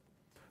market.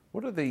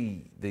 What are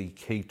the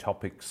key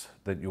topics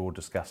that you're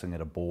discussing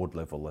at a board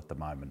level at the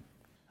moment?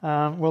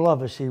 Well,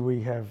 obviously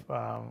we have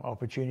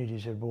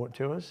opportunities that are brought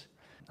to us,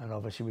 and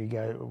obviously we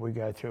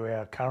go through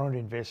our current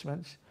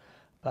investments.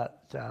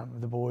 But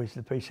the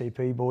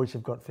PCP boys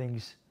have got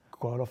things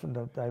quite often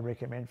that they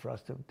recommend for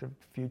us to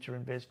future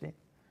invest in.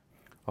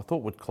 I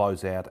thought we'd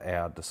close out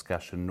our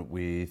discussion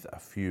with a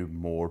few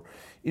more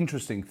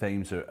interesting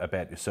themes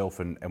about yourself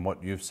and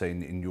what you've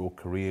seen in your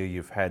career.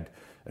 You've had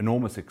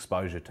enormous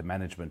exposure to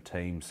management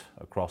teams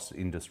across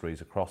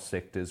industries, across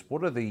sectors.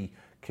 What are the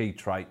key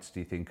traits,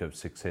 do you think, of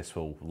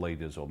successful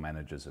leaders or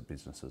managers of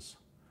businesses?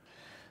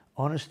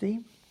 Honesty.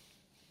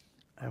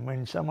 And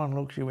when someone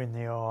looks you in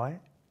the eye,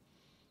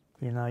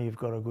 you know you've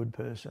got a good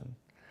person.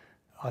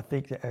 I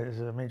think that, as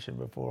I mentioned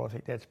before, I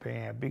think that's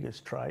been our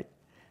biggest trait,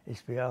 is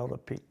to be able to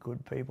pick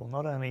good people,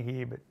 not only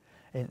here but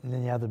in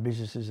the other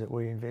businesses that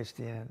we invest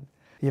in. And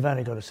you've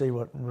only got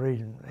to read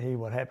and hear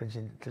what happens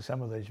to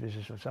some of these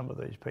businesses from some of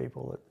these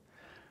people. That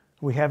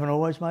we haven't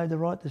always made the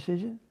right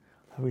decision.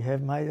 We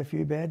have made a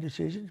few bad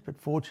decisions, but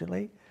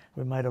fortunately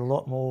we've made a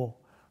lot more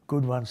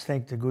good ones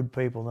thanks to good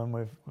people than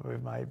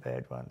we've made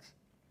bad ones.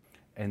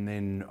 And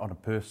then on a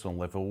personal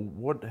level,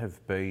 what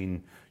have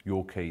been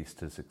your keys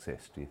to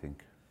success, do you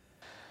think?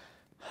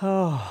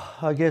 Oh,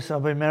 I guess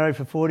I've been married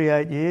for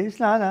 48 years.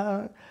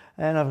 No.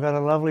 And I've got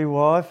a lovely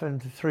wife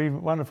and 3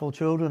 wonderful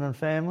children and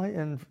family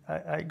and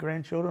 8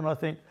 grandchildren. I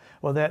think,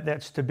 well,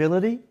 that's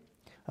stability.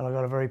 And I've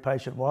got a very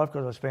patient wife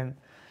because I spend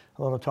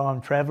a lot of time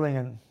travelling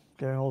and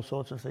doing all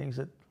sorts of things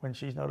when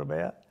she's not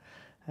about.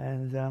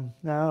 And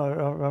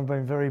no, I've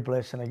been very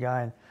blessed. And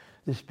again,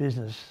 this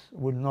business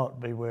would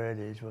not be where it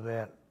is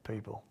without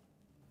people.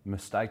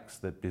 Mistakes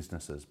that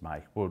businesses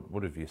make,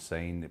 what have you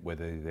seen,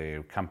 whether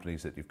they're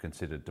companies that you've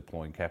considered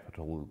deploying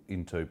capital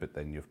into but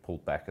then you've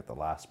pulled back at the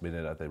last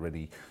minute? Are there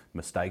any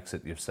mistakes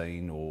that you've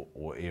seen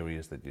or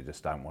areas that you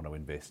just don't want to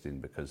invest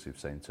in because you've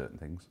seen certain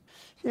things?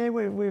 Yeah,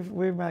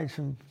 we've made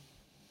some,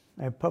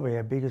 probably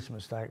our biggest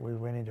mistake, we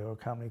went into a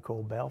company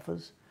called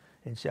Balfour's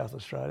in South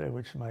Australia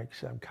which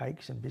makes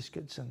cakes and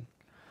biscuits, and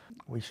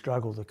we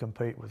struggle to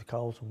compete with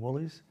Coles and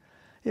Woolies.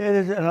 Yeah,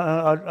 and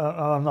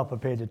I'm not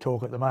prepared to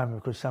talk at the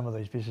moment because some of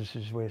these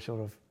businesses we're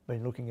sort of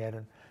been looking at,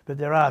 but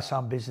there are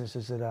some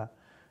businesses that are,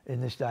 in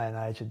this day and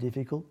age, are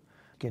difficult.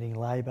 Getting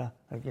labour,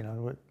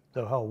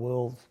 the whole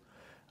world's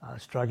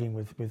struggling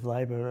with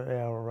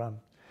labour.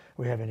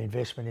 We have an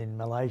investment in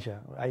Malaysia,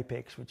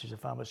 Apex, which is a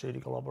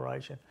pharmaceutical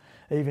operation.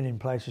 Even in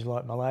places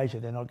like Malaysia,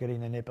 they're not getting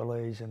the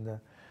Nepalese and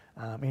the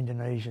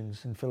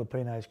Indonesians and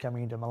Filipinos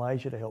coming into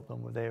Malaysia to help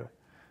them with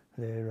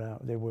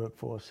their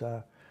workforce.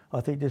 So I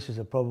think this is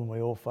a problem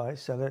we all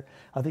face. So that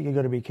I think you've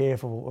got to be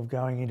careful of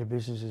going into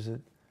businesses that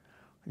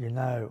you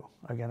know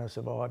are going to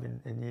survive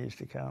in years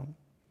to come.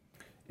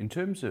 In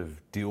terms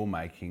of deal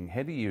making,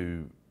 how do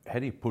you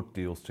put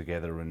deals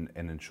together and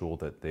ensure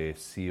that they're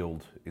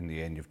sealed in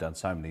the end? You've done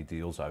so many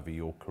deals over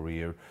your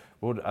career.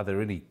 Are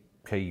there any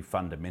key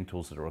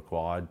fundamentals that are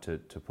required to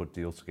put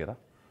deals together?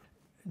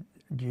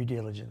 Due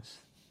diligence.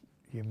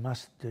 You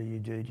must do your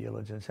due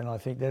diligence, and I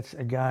think that's,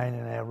 again,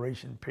 in our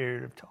recent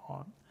period of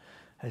time,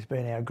 has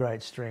been our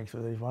great strength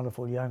with these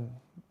wonderful young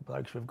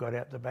blokes we've got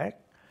out the back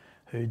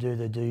who do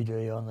the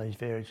DD on these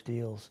various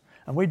deals.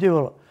 And we do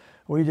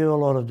a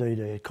lot of DD.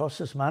 It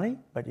costs us money,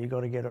 but you've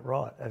got to get it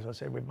right. As I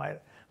said, we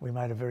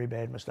made a very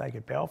bad mistake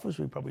at Balfour's.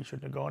 We probably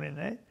shouldn't have gone in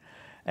there.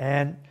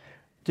 And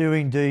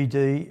doing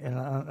DD, and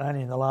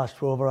only in the last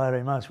 12 or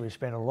 18 months we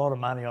spent a lot of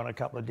money on a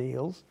couple of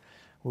deals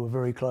we were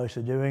very close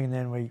to doing, and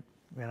then we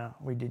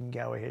didn't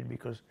go ahead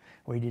because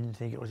we didn't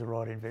think it was the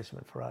right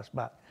investment for us.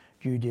 But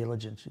due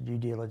diligence.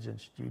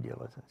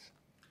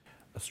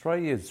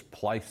 Australia's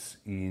place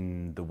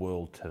in the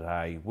world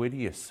today, where do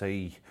you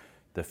see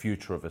the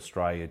future of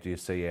Australia? Do you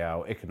see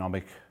our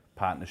economic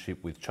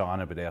partnership with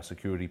China, but our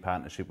security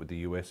partnership with the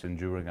US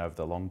enduring over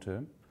the long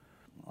term?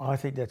 I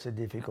think that's a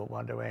difficult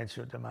one to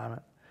answer at the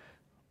moment.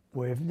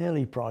 We've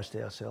nearly priced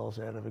ourselves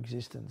out of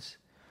existence.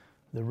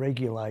 The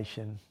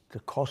regulation,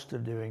 the cost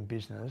of doing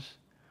business,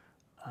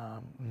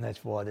 and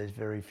that's why there's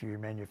very few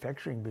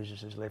manufacturing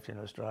businesses left in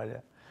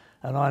Australia.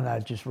 And I know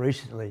just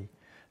recently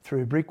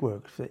through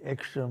Brickworks the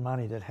extra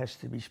money that has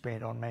to be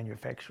spent on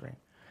manufacturing,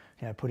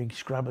 putting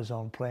scrubbers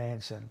on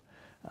plants and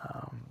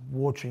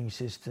watering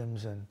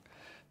systems, and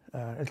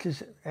it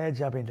just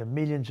adds up into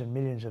millions and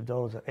millions of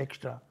dollars of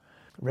extra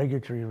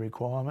regulatory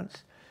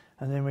requirements.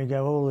 And then we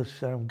go all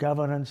this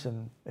governance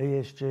and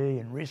ESG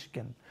and risk,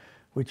 and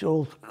which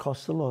all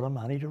costs a lot of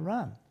money to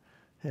run.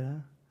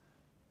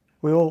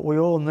 We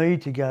all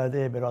need to go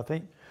there, but I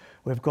think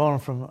we've gone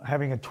from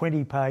having a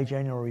 20-page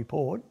annual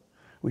report,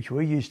 which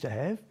we used to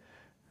have,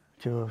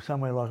 to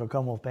somewhere like a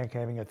Commonwealth Bank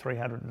having a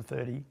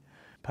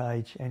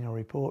 330-page annual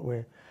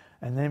report.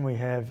 And then we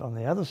have, on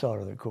the other side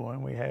of the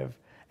coin, we have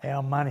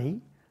our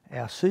money,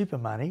 our super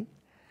money,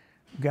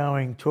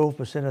 going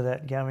 12% of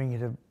that going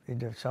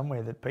into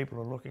somewhere that people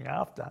are looking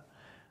after.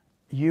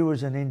 You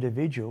as an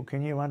individual,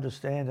 can you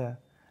understand an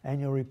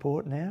annual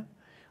report now?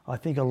 I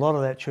think a lot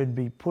of that should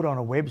be put on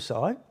a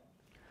website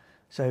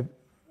so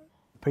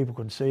people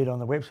can see it on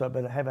the website,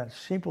 but have a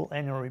simple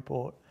annual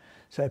report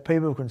so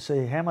people can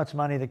see how much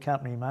money the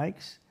company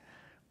makes,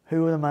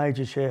 who are the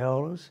major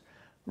shareholders,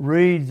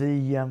 read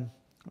the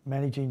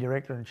managing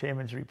director and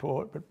chairman's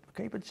report, but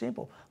keep it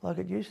simple like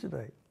it used to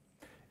be.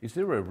 Is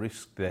there a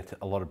risk that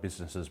a lot of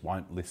businesses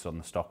won't list on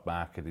the stock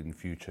market in the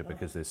future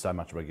because there's so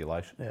much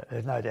regulation? Yeah,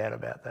 there's no doubt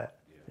about that.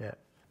 Yeah.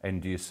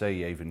 And do you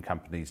see even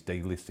companies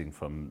delisting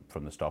from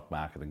the stock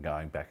market and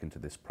going back into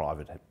this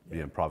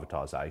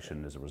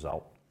privatisation as a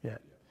result? Yeah.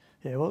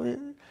 Yeah, well,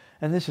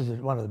 and this is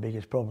one of the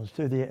biggest problems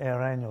too.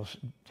 Our annual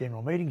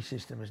general meeting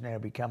system has now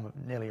become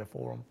nearly a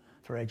forum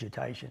for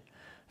agitation.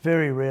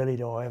 Very rarely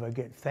do I ever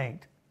get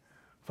thanked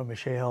from a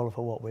shareholder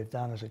for what we've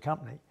done as a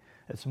company.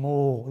 It's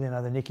more,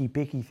 the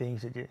nicky-picky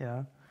things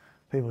that,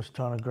 people's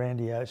trying to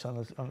grandiose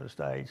on the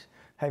stage,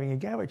 having a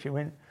go at you.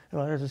 When,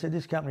 as I said,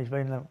 this company's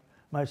been the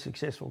most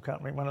successful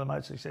company, one of the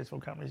most successful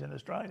companies in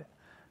Australia.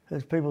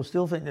 There's people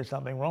still think there's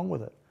something wrong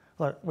with it.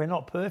 Like, we're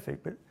not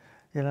perfect, but,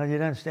 you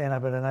don't stand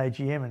up at an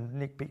AGM and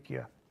nick-pick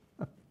you.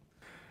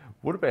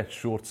 What about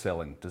short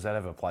selling? Does that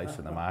have a place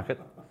in the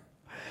market?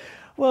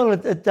 Well,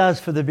 it does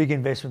for the big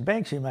investment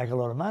banks who make a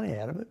lot of money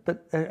out of it.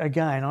 But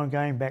again, I'm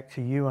going back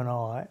to you and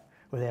I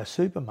with our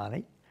super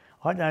money.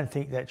 I don't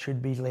think that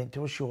should be lent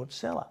to a short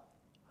seller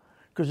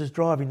because it's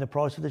driving the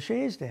price of the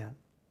shares down.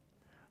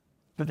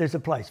 But there's a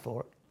place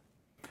for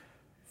it.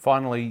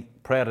 Finally,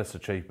 proudest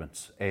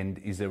achievements, and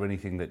is there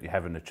anything that you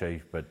haven't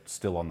achieved but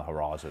still on the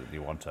horizon that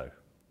you want to?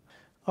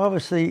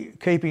 Obviously,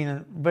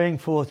 being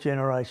fourth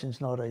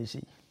generation's not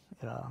easy.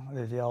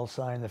 There's the old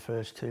saying, the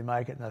first two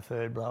make it and the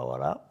third blow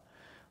it up.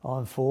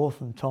 I'm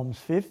fourth and Tom's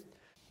fifth.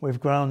 We've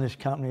grown this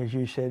company, as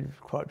you said,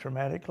 quite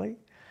dramatically.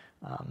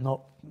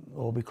 Not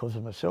all because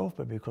of myself,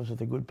 but because of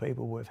the good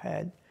people we've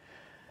had.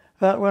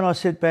 But when I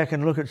sit back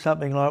and look at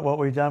something like what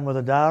we've done with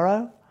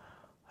Adaro,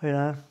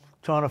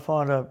 trying to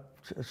find a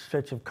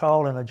stretch of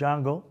coal in a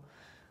jungle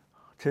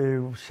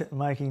to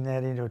making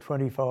that into a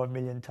 25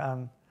 million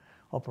tonne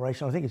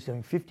operation. I think it's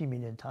doing 50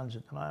 million tonnes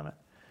at the moment.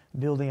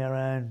 Building our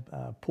own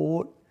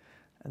port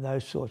and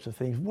those sorts of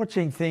things.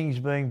 Watching things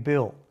being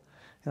built.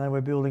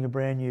 We're building a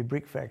brand new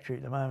brick factory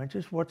at the moment.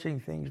 Just watching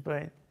things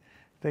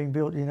being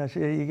built, so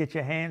you get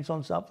your hands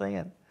on something,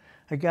 and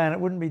again, it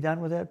wouldn't be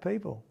done without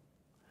people.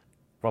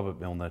 Robert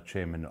Millner,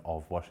 Chairman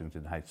of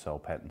Washington H.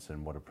 Pattinson,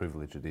 what a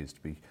privilege it is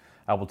to be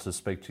able to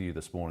speak to you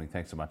this morning.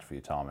 Thanks so much for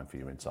your time and for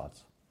your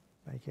insights.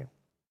 Thank you.